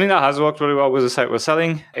something that has worked really well with the site we're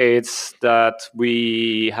selling. It's that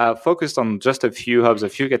we have focused on just a few hubs, a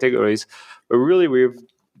few categories, but really we've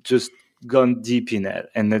just gone deep in it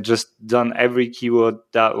and just done every keyword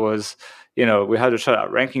that was, we had a shot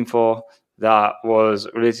at ranking for that was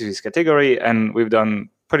related to this category, and we've done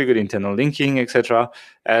pretty good internal linking, etc.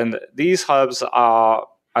 And these hubs are,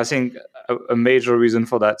 I think, a major reason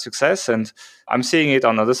for that success. And I'm seeing it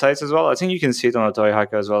on other sites as well. I think you can see it on Authority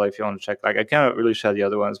Hacker as well if you want to check. Like, I cannot really share the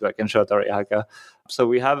other ones, but I can share Authority Hacker. So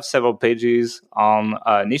we have several pages on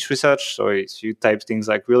niche research. So if you type things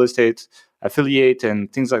like real estate, affiliate,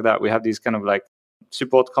 and things like that, we have these kind of like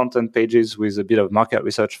support content pages with a bit of market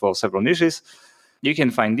research for several niches. You can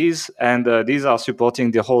find these, and these are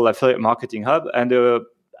supporting the whole affiliate marketing hub. And the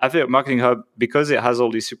affiliate marketing hub, because it has all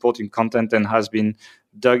this supporting content and has been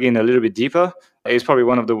dug in a little bit deeper, is probably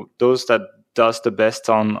one of those that does the best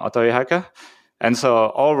on Authority Hacker. And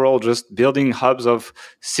so overall, just building hubs of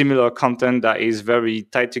similar content that is very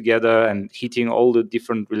tied together and hitting all the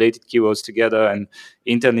different related keywords together and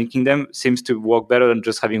interlinking them seems to work better than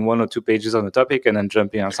just having 1 or 2 pages on a topic and then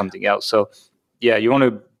jumping on something else. So yeah, you want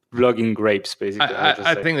to plug in grapes, basically.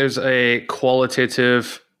 I think there's a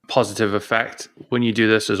qualitative positive effect when you do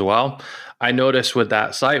this as well. I noticed with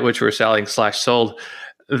that site, which we're selling /sold,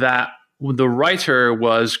 that the writer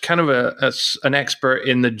was kind of an expert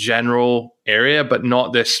in the general area, but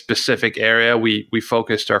not this specific area we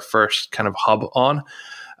focused our first kind of hub on.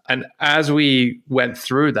 And as we went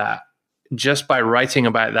through that, just by writing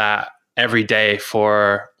about that every day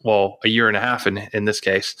for, a year and a half in this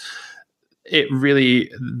case, it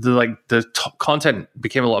really, the content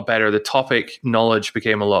became a lot better. The topic knowledge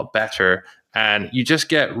became a lot better. And you just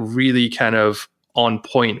get really kind of on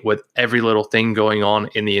point with every little thing going on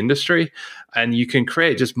in the industry. And you can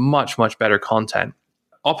create just much, much better content.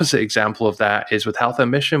 Opposite example of that is with Health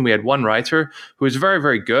Ambition. We had one writer who was very,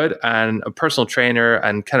 very good and a personal trainer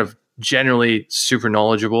and kind of generally super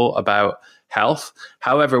knowledgeable about health.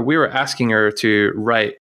 However, we were asking her to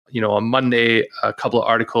write, on Monday, a couple of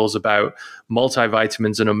articles about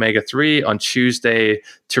multivitamins and omega-3, on Tuesday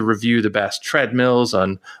to review the best treadmills,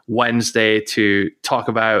 on Wednesday to talk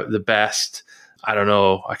about the best, I don't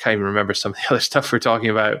know, I can't even remember some of the other stuff we're talking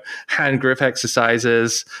about, hand grip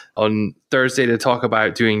exercises, on Thursday to talk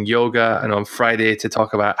about doing yoga, and on Friday to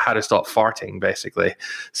talk about how to stop farting, basically.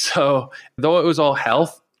 So though it was all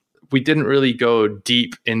health, we didn't really go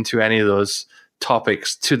deep into any of those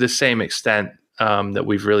topics to the same extent that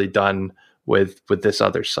we've really done with this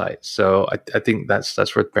other site. So I think that's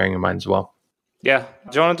worth bearing in mind as well. Yeah.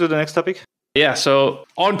 Do you want to do the next topic? Yeah. So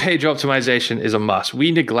on-page optimization is a must. We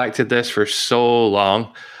neglected this for so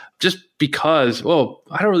long just because,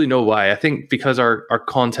 I don't really know why. I think because our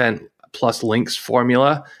content plus links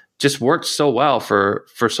formula just worked so well for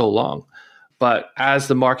so long. But as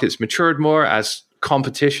the market's matured more, as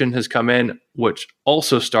competition has come in, which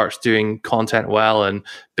also starts doing content well and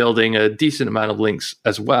building a decent amount of links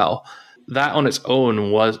as well, that on its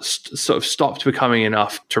own was sort of stopped becoming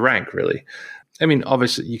enough to rank, really. I mean,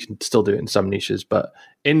 obviously you can still do it in some niches, but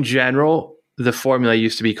in general, the formula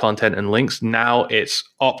used to be content and links. Now it's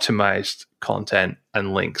optimized content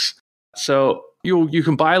and links. So you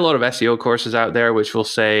can buy a lot of SEO courses out there, which will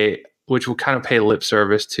kind of pay lip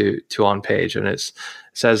service to on page, and it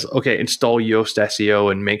says, okay, install Yoast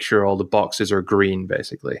SEO and make sure all the boxes are green,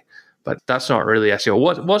 basically. But that's not really SEO.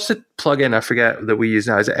 What's the plugin I forget that we use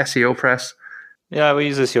now? Is it SEO Press? Yeah, we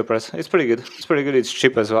use SEO Press. It's pretty good. It's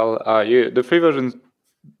cheap as well. The free version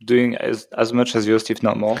doing as much as Yoast, if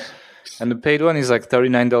not more. And the paid one is like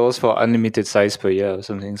 $39 for unlimited size per year or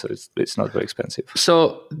something. So it's not very expensive.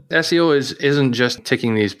 So SEO isn't just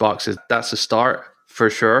ticking these boxes. That's a start for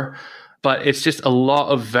sure. But it's just a lot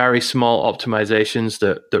of very small optimizations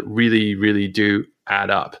that really, really do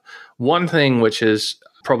add up. One thing which is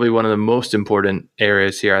probably one of the most important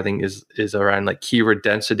areas here, I think, is around like keyword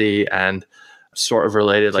density and sort of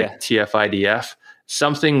related like TF-IDF,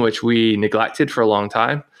 something which we neglected for a long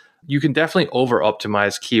time. You can definitely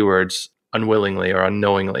over-optimize keywords unwillingly or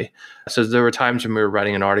unknowingly. So there were times when we were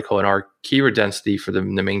writing an article and our keyword density for the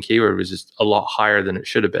main keyword was just a lot higher than it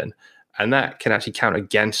should have been. And that can actually count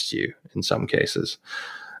against you in some cases.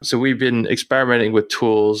 So we've been experimenting with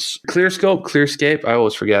tools, Clearscape, I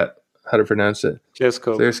always forget how to pronounce it.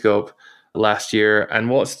 Clearscope last year. And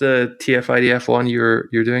what's the TF-IDF one you're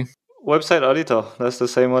doing? Website Auditor. That's the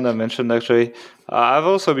same one I mentioned, actually. I've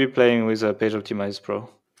also been playing with Page Optimize Pro.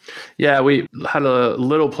 Yeah, we had a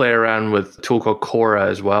little play around with a tool called Cora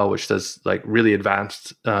as well, which does like really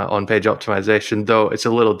advanced on-page optimization, though it's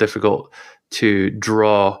a little difficult to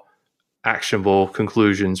draw actionable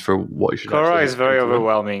conclusions for what you should Cora is very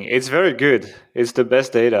overwhelming. It's very good. It's the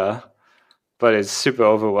best data, but it's super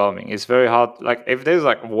overwhelming. It's very hard. Like if there's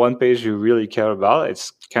like one page you really care about,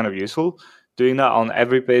 it's kind of useful. Doing that on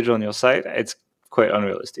every page on your site, it's quite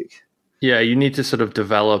unrealistic. Yeah, you need to sort of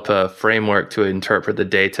develop a framework to interpret the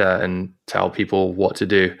data and tell people what to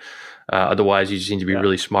do. Otherwise, you just need to be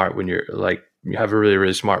really smart when you're like, you have a really,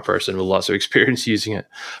 really smart person with lots of experience using it.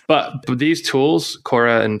 But these tools,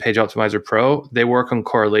 Cora and Page Optimizer Pro, they work on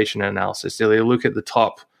correlation analysis. They look at the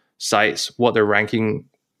top sites, what they're ranking,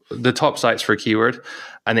 the top sites for keyword,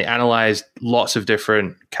 and they analyze lots of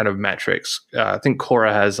different kind of metrics. I think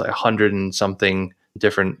Cora has like 100 and something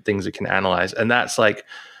different things it can analyze. And that's like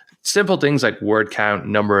simple things like word count,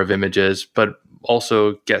 number of images, but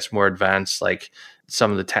also gets more advanced, like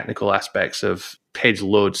some of the technical aspects of page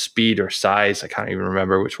load speed or size. I can't even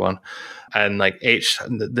remember which one. And like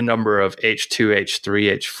the number of H2,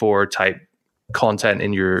 H3, H4 type content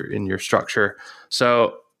in your structure.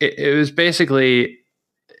 So it was basically,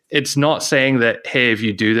 it's not saying that, hey, if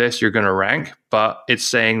you do this, you're going to rank, but it's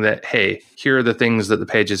saying that, hey, here are the things that the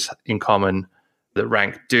pages in common that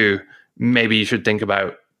rank do. Maybe you should think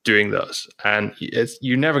about doing those. And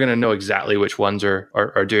you're never going to know exactly which ones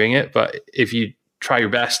are doing it. But if you try your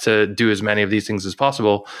best to do as many of these things as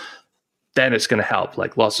possible, then it's going to help.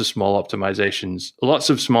 Like lots of small optimizations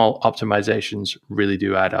really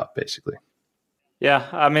do add up, basically. Yeah,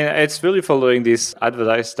 I mean, it's really following this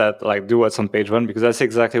advertise that like do what's on page one, because that's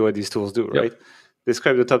exactly what these tools do, right? Yep.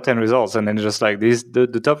 Describe the top 10 results and then just like these, the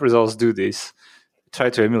top results do this.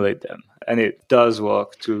 Try to emulate them. And it does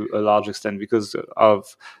work to a large extent because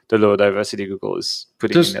of the low diversity Google is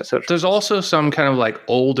putting in their search. There's also some kind of like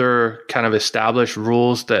older kind of established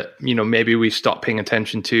rules that, you know, maybe we stopped paying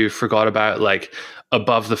attention to, forgot about, like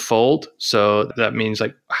above the fold. So that means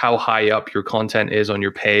like how high up your content is on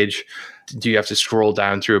your page. Do you have to scroll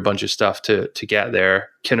down through a bunch of stuff to get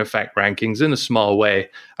there? Can affect rankings in a small way.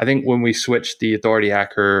 I think when we switched the Authority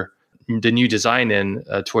Hacker, the new design in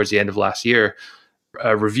towards the end of last year,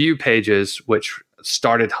 review pages, which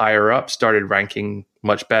started higher up, started ranking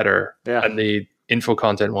much better. Yeah. And the info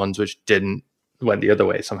content ones, which didn't, went the other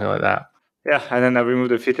way, something like that. Yeah, and then I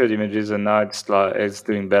removed the featured images and now it's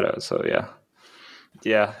doing better. So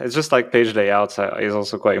yeah, it's just like page layouts is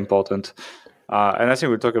also quite important. And I think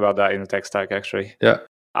we'll talk about that in the tech stack, actually. Yeah.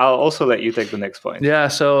 I'll also let you take the next point. Yeah,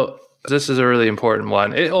 so this is a really important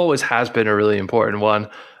one. It always has been a really important one.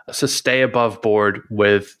 So stay above board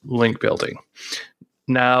with link building.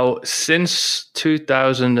 Now, since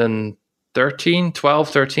 12,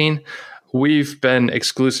 13, we've been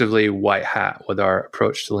exclusively white hat with our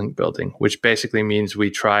approach to link building, which basically means we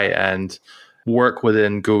try and work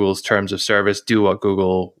within Google's terms of service, do what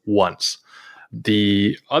Google wants.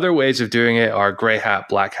 The other ways of doing it are gray hat,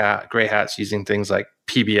 black hat. Gray hat's using things like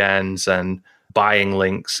PBNs and buying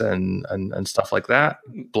links and stuff like that.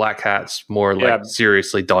 Black hat's more like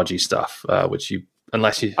seriously dodgy stuff, which you,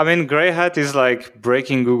 unless you... I mean, gray hat is like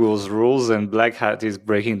breaking Google's rules and black hat is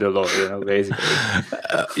breaking the law, basically.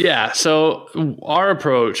 Yeah, so our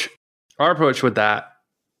approach with that,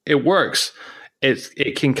 it works.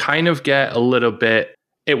 It can kind of get a little bit...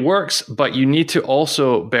 It works, but you need to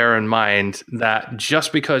also bear in mind that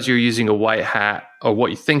just because you're using a white hat or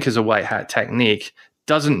what you think is a white hat technique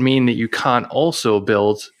doesn't mean that you can't also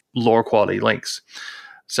build lower quality links.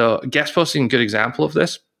 So guest posting is a good example of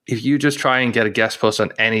this. If you just try and get a guest post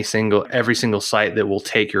on every single site that will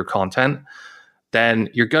take your content, then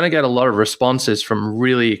you're going to get a lot of responses from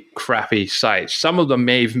really crappy sites. Some of them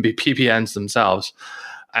may even be PBNs themselves,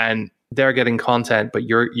 and they're getting content, but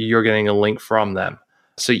you're getting a link from them.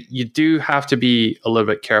 So you do have to be a little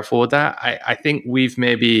bit careful with that. I think we've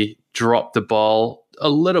maybe dropped the ball a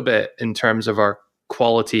little bit in terms of our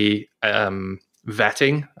quality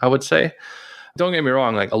vetting, I would say. Don't get me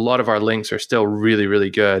wrong, like a lot of our links are still really,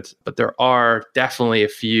 really good, but there are definitely a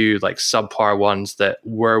few like subpar ones that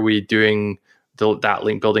were we doing that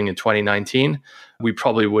link building in 2019, we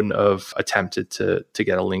probably wouldn't have attempted to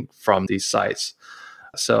get a link from these sites.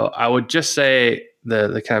 So I would just say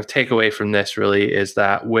the kind of takeaway from this really is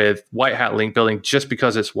that with white hat link building, just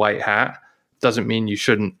because it's white hat doesn't mean you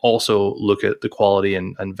shouldn't also look at the quality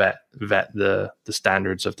and vet the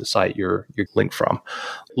standards of the site you're linked from.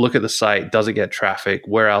 Look at the site. Does it get traffic?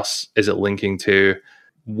 Where else is it linking to?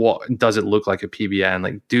 What does it look like a PBN?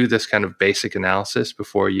 Like do this kind of basic analysis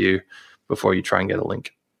before you try and get a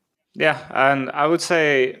link. Yeah, and I would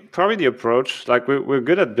say probably the approach, like we're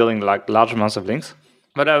good at building like large amounts of links.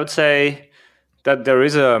 But I would say that there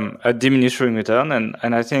is a diminishing return.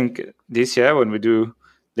 And I think this year when we do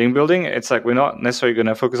link building, it's like we're not necessarily going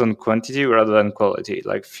to focus on quantity rather than quality.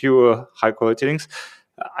 Like fewer high quality links,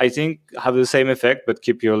 I think, have the same effect, but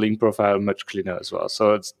keep your link profile much cleaner as well.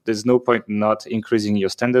 So there's no point not increasing your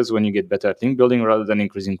standards when you get better at link building rather than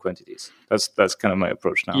increasing quantities. That's kind of my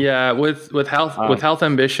approach now. Yeah, with Health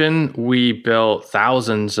Ambition, we built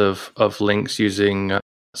thousands of links using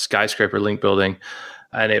Skyscraper link building,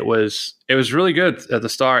 and it was really good at the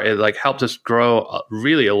start. It like helped us grow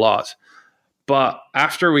really a lot. But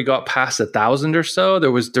after we got past 1,000 or so,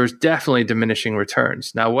 there's definitely diminishing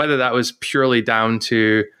returns. Now, whether that was purely down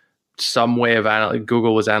to some way of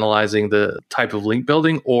Google was analyzing the type of link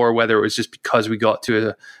building, or whether it was just because we got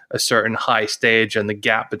to a certain high stage and the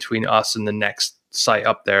gap between us and the next site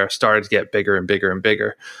up there started to get bigger and bigger and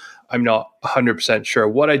bigger, I'm not 100% sure.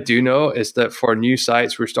 What I do know is that for new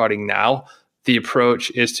sites we're starting now, the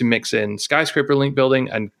approach is to mix in Skyscraper link building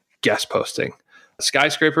and guest posting.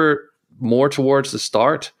 Skyscraper more towards the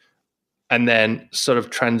start, and then sort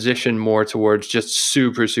of transition more towards just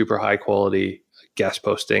super, super high quality guest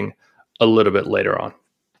posting a little bit later on.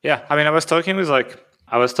 Yeah, I mean, I was talking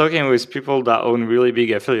with people that own really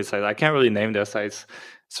big affiliate sites. I can't really name their sites.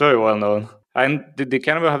 It's very well known. And they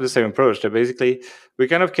kind of have the same approach. That basically, we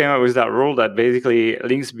kind of came up with that rule that basically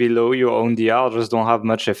links below your own DR just don't have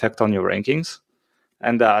much effect on your rankings.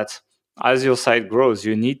 And that as your site grows,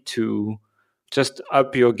 you need to just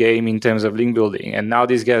up your game in terms of link building. And now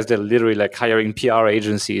these guys, they're literally like hiring PR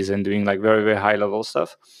agencies and doing like very, very high level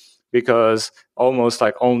stuff, because almost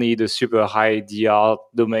like only the super high DR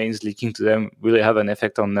domains leaking to them really have an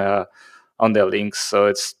effect on their links. So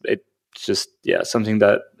it's just something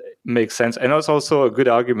that makes sense. And it's also a good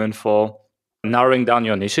argument for narrowing down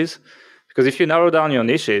your niches, because if you narrow down your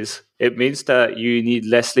niches, it means that you need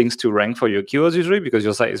less links to rank for your keywords usually, because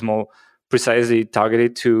your site is more precisely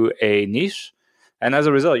targeted to a niche. And as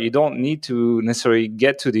a result, you don't need to necessarily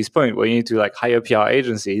get to this point where you need to like hire PR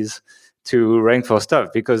agencies to rank for stuff,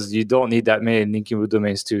 because you don't need that many linking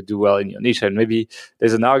domains to do well in your niche. And maybe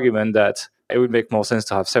there's an argument that it would make more sense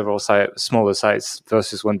to have several smaller sites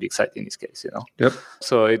versus one big site in this case, Yep.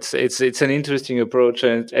 So it's an interesting approach,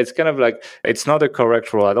 and it's kind of like, it's not a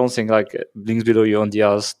correct rule. I don't think like links below your own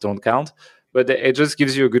DRs don't count, but it just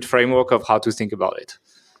gives you a good framework of how to think about it.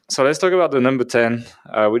 So let's talk about the number 10,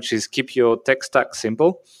 which is keep your tech stack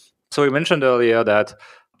simple. So we mentioned earlier that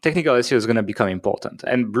technical SEO is going to become important,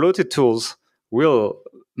 and bloated tools will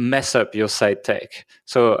mess up your site tech.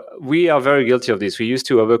 So we are very guilty of this. We used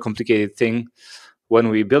to overcomplicate things when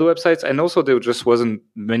we build websites, and also there just wasn't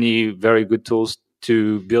many very good tools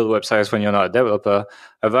to build websites when you're not a developer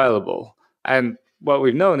available. And what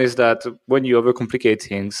we've known is that when you overcomplicate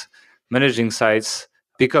things, managing sites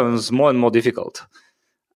becomes more and more difficult.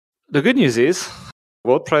 The good news is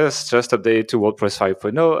WordPress just updated to WordPress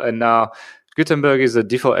 5.0, and now Gutenberg is the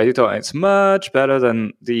default editor, and it's much better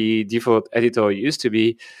than the default editor used to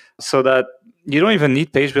be, so that you don't even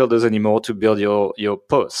need page builders anymore to build your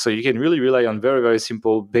posts. So you can really rely on very, very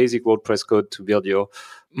simple basic WordPress code to build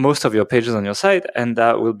most of your pages on your site, and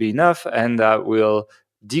that will be enough, and that will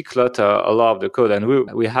declutter a lot of the code. And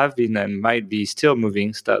we have been and might be still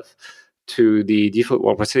moving stuff to the default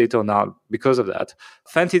WordPress editor now because of that.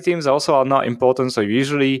 Fancy themes also are not important, so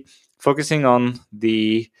usually focusing on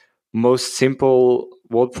the most simple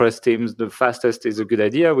WordPress themes, the fastest, is a good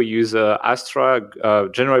idea. We use Astra,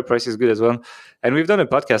 GeneratePress is good as well. And we've done a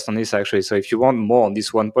podcast on this actually, so if you want more on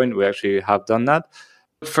this one point, we actually have done that.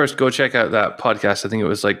 First, go check out that podcast. I think it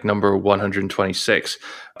was like number 126.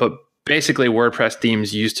 But basically, WordPress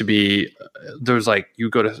themes used to be, there was like, you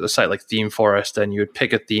go to a site like ThemeForest and you would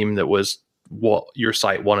pick a theme that was what your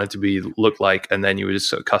site wanted to look like, and then you would just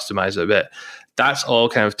sort of customize it a bit. That's all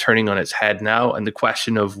kind of turning on its head now, and the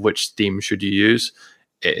question of which theme should you use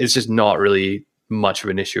is just not really much of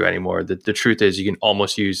an issue anymore. The truth is, you can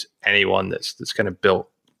almost use anyone that's kind of built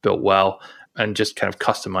well, and just kind of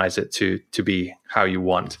customize it to be how you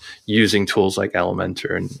want, using tools like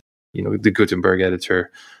Elementor and the Gutenberg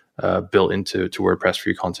editor built into WordPress for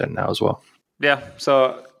your content now as well. Yeah,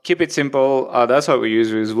 so keep it simple. That's what we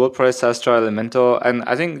use with WordPress, Astra, Elementor. And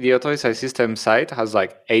I think the Authority Site System site has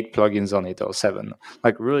like 8 plugins on it, or 7,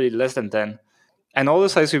 like really less than 10. And all the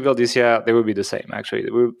sites we built this year, they will be the same, actually.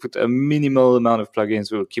 We will put a minimal amount of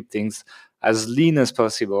plugins. We will keep things as lean as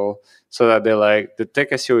possible so that they're like, the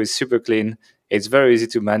tech SEO is super clean. It's very easy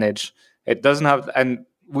to manage. It doesn't have, and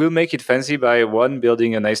we'll make it fancy by one,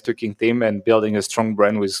 building a nice looking theme and building a strong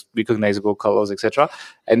brand with recognizable colors, etc.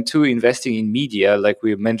 And two, investing in media, like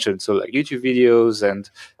we mentioned, so like YouTube videos and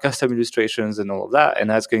custom illustrations and all of that. And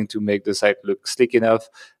that's going to make the site look slick enough,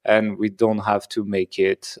 and we don't have to make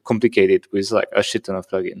it complicated with like a shit ton of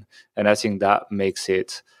plugin. And I think that makes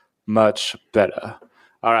it much better.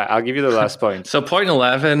 All right, I'll give you the last point. So point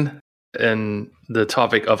 11 in the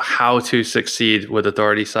topic of how to succeed with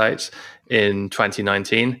authority sites in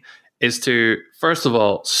 2019 is to, first of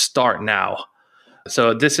all, start now.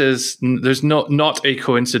 So there's not a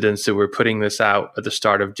coincidence that we're putting this out at the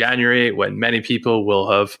start of January when many people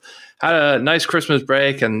will have had a nice Christmas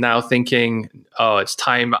break and now thinking, oh, it's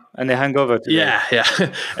time. And a hangover today.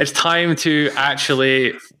 Yeah. It's time to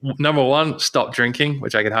actually, number one, stop drinking,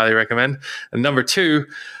 which I can highly recommend. And number two,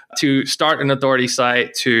 to start an authority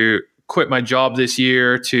site, to quit my job this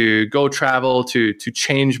year, to go travel, to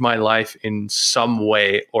change my life in some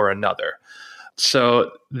way or another.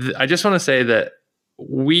 So I just want to say that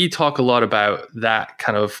we talk a lot about that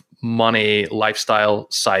kind of money lifestyle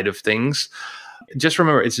side of things. Just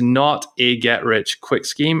remember, it's not a get rich quick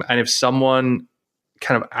scheme. And if someone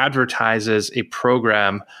kind of advertises a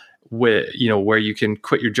program with, where you can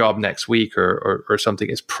quit your job next week or something,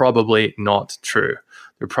 it's probably not true.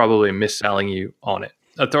 They're probably misselling you on it.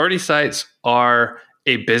 Authority sites are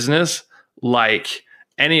a business like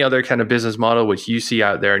any other kind of business model which you see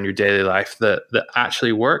out there in your daily life that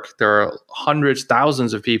actually work. There are hundreds,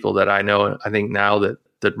 thousands of people that I know, I think now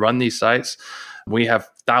that run these sites. We have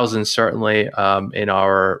thousands certainly in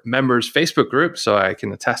our members Facebook group, so I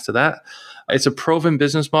can attest to that. It's a proven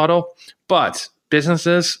business model, but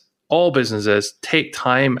all businesses take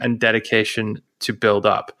time and dedication to build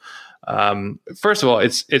up. First of all,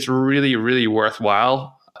 it's really, really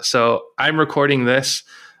worthwhile. So I'm recording this.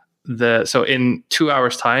 So in 2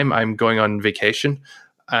 hours time, I'm going on vacation,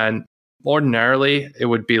 and ordinarily it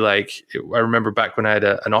would be like, I remember back when I had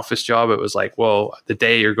an office job, it was like, well, the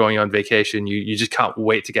day you're going on vacation, you just can't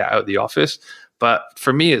wait to get out of the office. But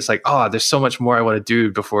for me, it's like, oh, there's so much more I want to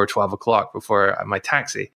do before 12 o'clock, before my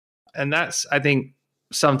taxi. And that's, I think,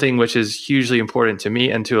 something which is hugely important to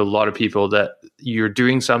me and to a lot of people, that you're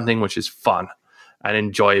doing something which is fun and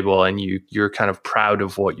enjoyable, and you're kind of proud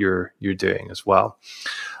of what you're doing as well.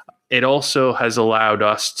 It also has allowed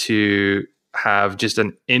us to have just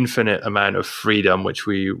an infinite amount of freedom, which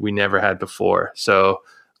we never had before. So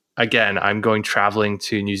again, I'm going traveling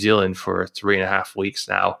to New Zealand for 3.5 weeks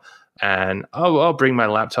now, and I'll bring my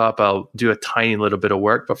laptop. I'll do a tiny little bit of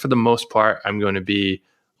work, but for the most part, I'm going to be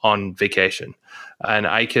on vacation. And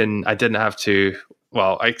I didn't have to,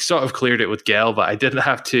 well, I sort of cleared it with Gail, but I didn't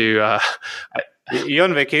have to, you're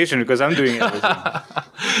on vacation because I'm doing everything.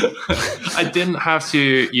 I didn't have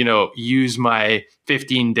to, use my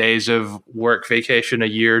 15 days of work vacation a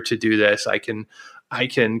year to do this. I can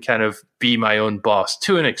kind of be my own boss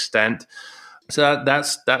to an extent. So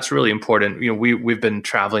that's really important. We've been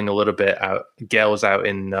traveling a little bit out. Gail was out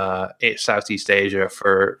in Southeast Asia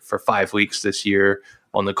for 5 weeks this year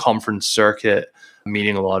on the conference circuit,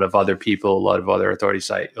 meeting a lot of other people, a lot of other authority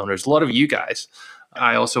site owners, a lot of you guys.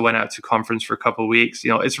 I also went out to conference for a couple of weeks.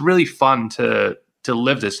 It's really fun to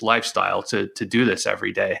live this lifestyle, to do this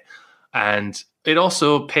every day. And it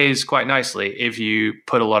also pays quite nicely if you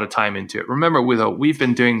put a lot of time into it. Remember, we've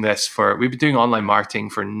been doing online marketing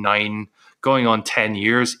for 9, going on 10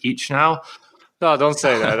 years each now. No, don't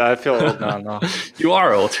say that. I feel old now. No. You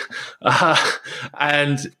are old.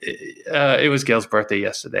 And it was Gail's birthday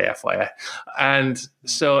yesterday, FYI. And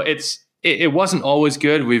so it wasn't always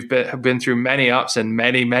good. We've been through many ups and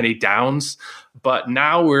many, many downs, but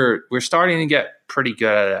now we're starting to get pretty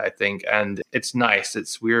good at it, I think. And it's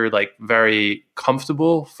nice. We're like very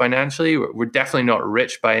comfortable financially. We're definitely not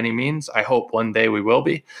rich by any means. I hope one day we will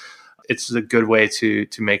be. It's a good way to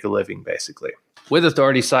make a living, basically. With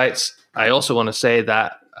authority sites, I also want to say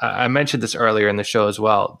that I mentioned this earlier in the show as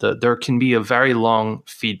well, that there can be a very long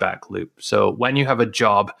feedback loop. So when you have a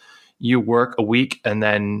job, you work a week and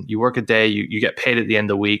then you work a day, you get paid at the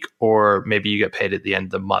end of the week, or maybe you get paid at the end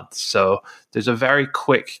of the month. So there's a very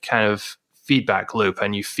quick kind of feedback loop,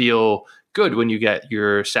 and you feel good when you get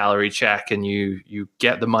your salary check and you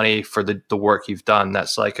get the money for the work you've done.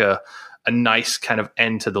 That's like a nice kind of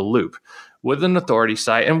end to the loop. With an authority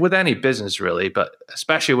site, and with any business really, but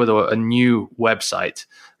especially with a new website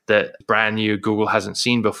that brand new Google hasn't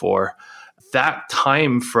seen before, that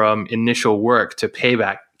time from initial work to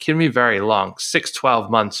payback can be very long, 6-12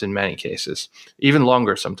 months in many cases, even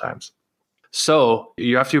longer sometimes. So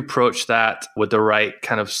you have to approach that with the right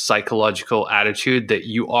kind of psychological attitude that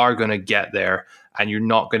you are going to get there, and you're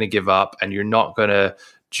not going to give up, and you're not going to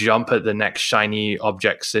jump at the next shiny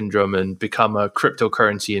object syndrome and become a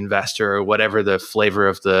cryptocurrency investor or whatever the flavor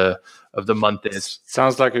of the month is.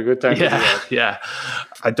 Sounds like a good time. Yeah.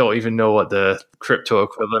 I don't even know what the crypto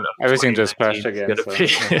equivalent of everything just crashed again.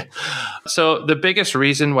 So the biggest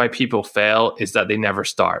reason why people fail is that they never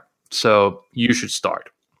start. So you should start.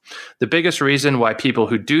 The biggest reason why people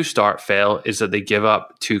who do start fail is that they give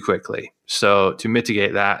up too quickly. So to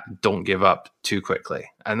mitigate that, don't give up too quickly.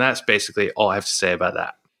 And that's basically all I have to say about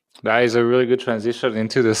that. That is a really good transition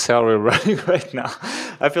into the sale we're running right now.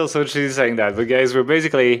 I feel so cheesy saying that, but guys, we're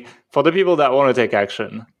basically, for the people that want to take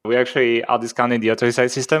action, we actually are discounting the authority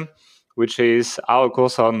site system, which is our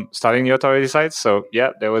course on starting the authority site. So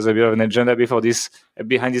yeah, there was a bit of an agenda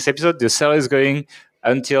behind this episode. The sale is going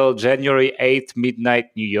until January 8th, midnight,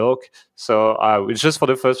 New York. So it's just for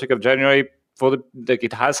the first week of January.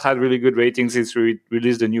 It has had really good ratings since we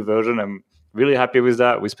released the new version. I'm really happy with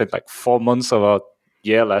that. We spent like 4 months of our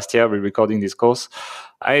year last year recording this course.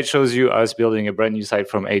 It shows you us building a brand new site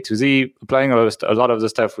from A to Z, applying a lot of the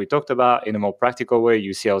stuff we talked about in a more practical way.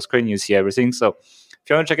 You see our screen, you see everything. So if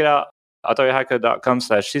you want to check it out,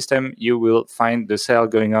 authorityhacker.com/system, you will find the sale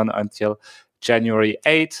going on until January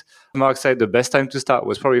 8th. Mark said the best time to start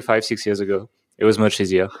was probably 5-6 years ago. It was much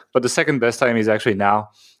easier. But the second best time is actually now.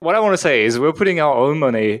 What I want to say is we're putting our own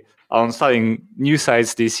money on starting new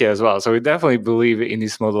sites this year as well. So we definitely believe in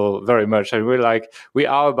this model very much. And we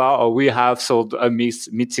have sold a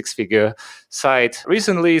mid-six-figure site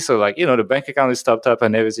recently. So the bank account is topped up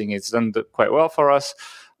and everything is done quite well for us.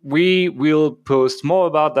 We will post more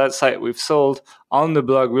about that site we've sold on the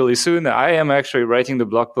blog really soon. I am actually writing the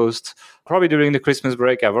blog post probably during the Christmas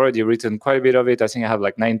break. I've already written quite a bit of it. I think I have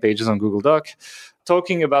like 9 pages on Google Doc,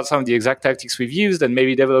 talking about some of the exact tactics we've used and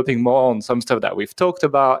maybe developing more on some stuff that we've talked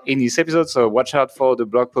about in this episode. So watch out for the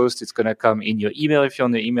blog post. It's going to come in your email if you're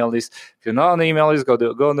on the email list. If you're not on the email list, go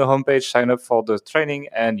on the homepage, sign up for the training,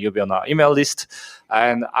 and you'll be on our email list.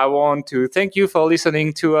 And I want to thank you for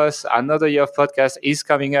listening to us. Another year of podcast is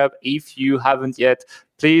coming up. If you haven't yet,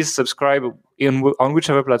 please subscribe on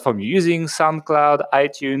whichever platform you're using, SoundCloud,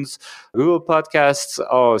 iTunes, Google Podcasts,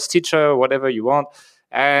 or Stitcher, whatever you want.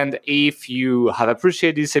 And if you have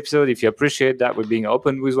appreciated this episode, if you appreciate that we're being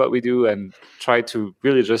open with what we do and try to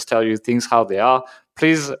really just tell you things how they are,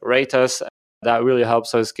 please rate us. That really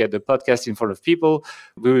helps us get the podcast in front of people.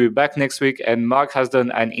 We'll be back next week. And Mark has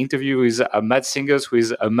done an interview with Matt Singers, who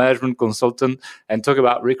is a management consultant, and talk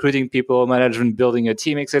about recruiting people, management, building a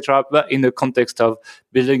team, etc. But in the context of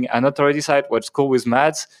building an authority site. What's cool with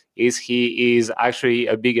Matt is he is actually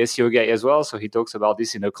a big SEO guy as well. So he talks about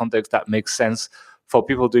this in a context that makes sense for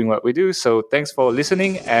people doing what we do. So thanks for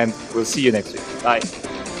listening, and we'll see you next week. Bye.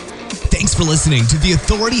 Thanks for listening to the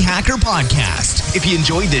Authority Hacker Podcast. If you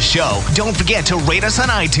enjoyed this show, don't forget to rate us on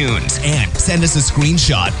iTunes and send us a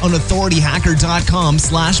screenshot on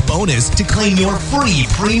authorityhacker.com/bonus to claim your free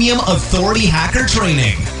premium Authority Hacker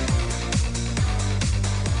training.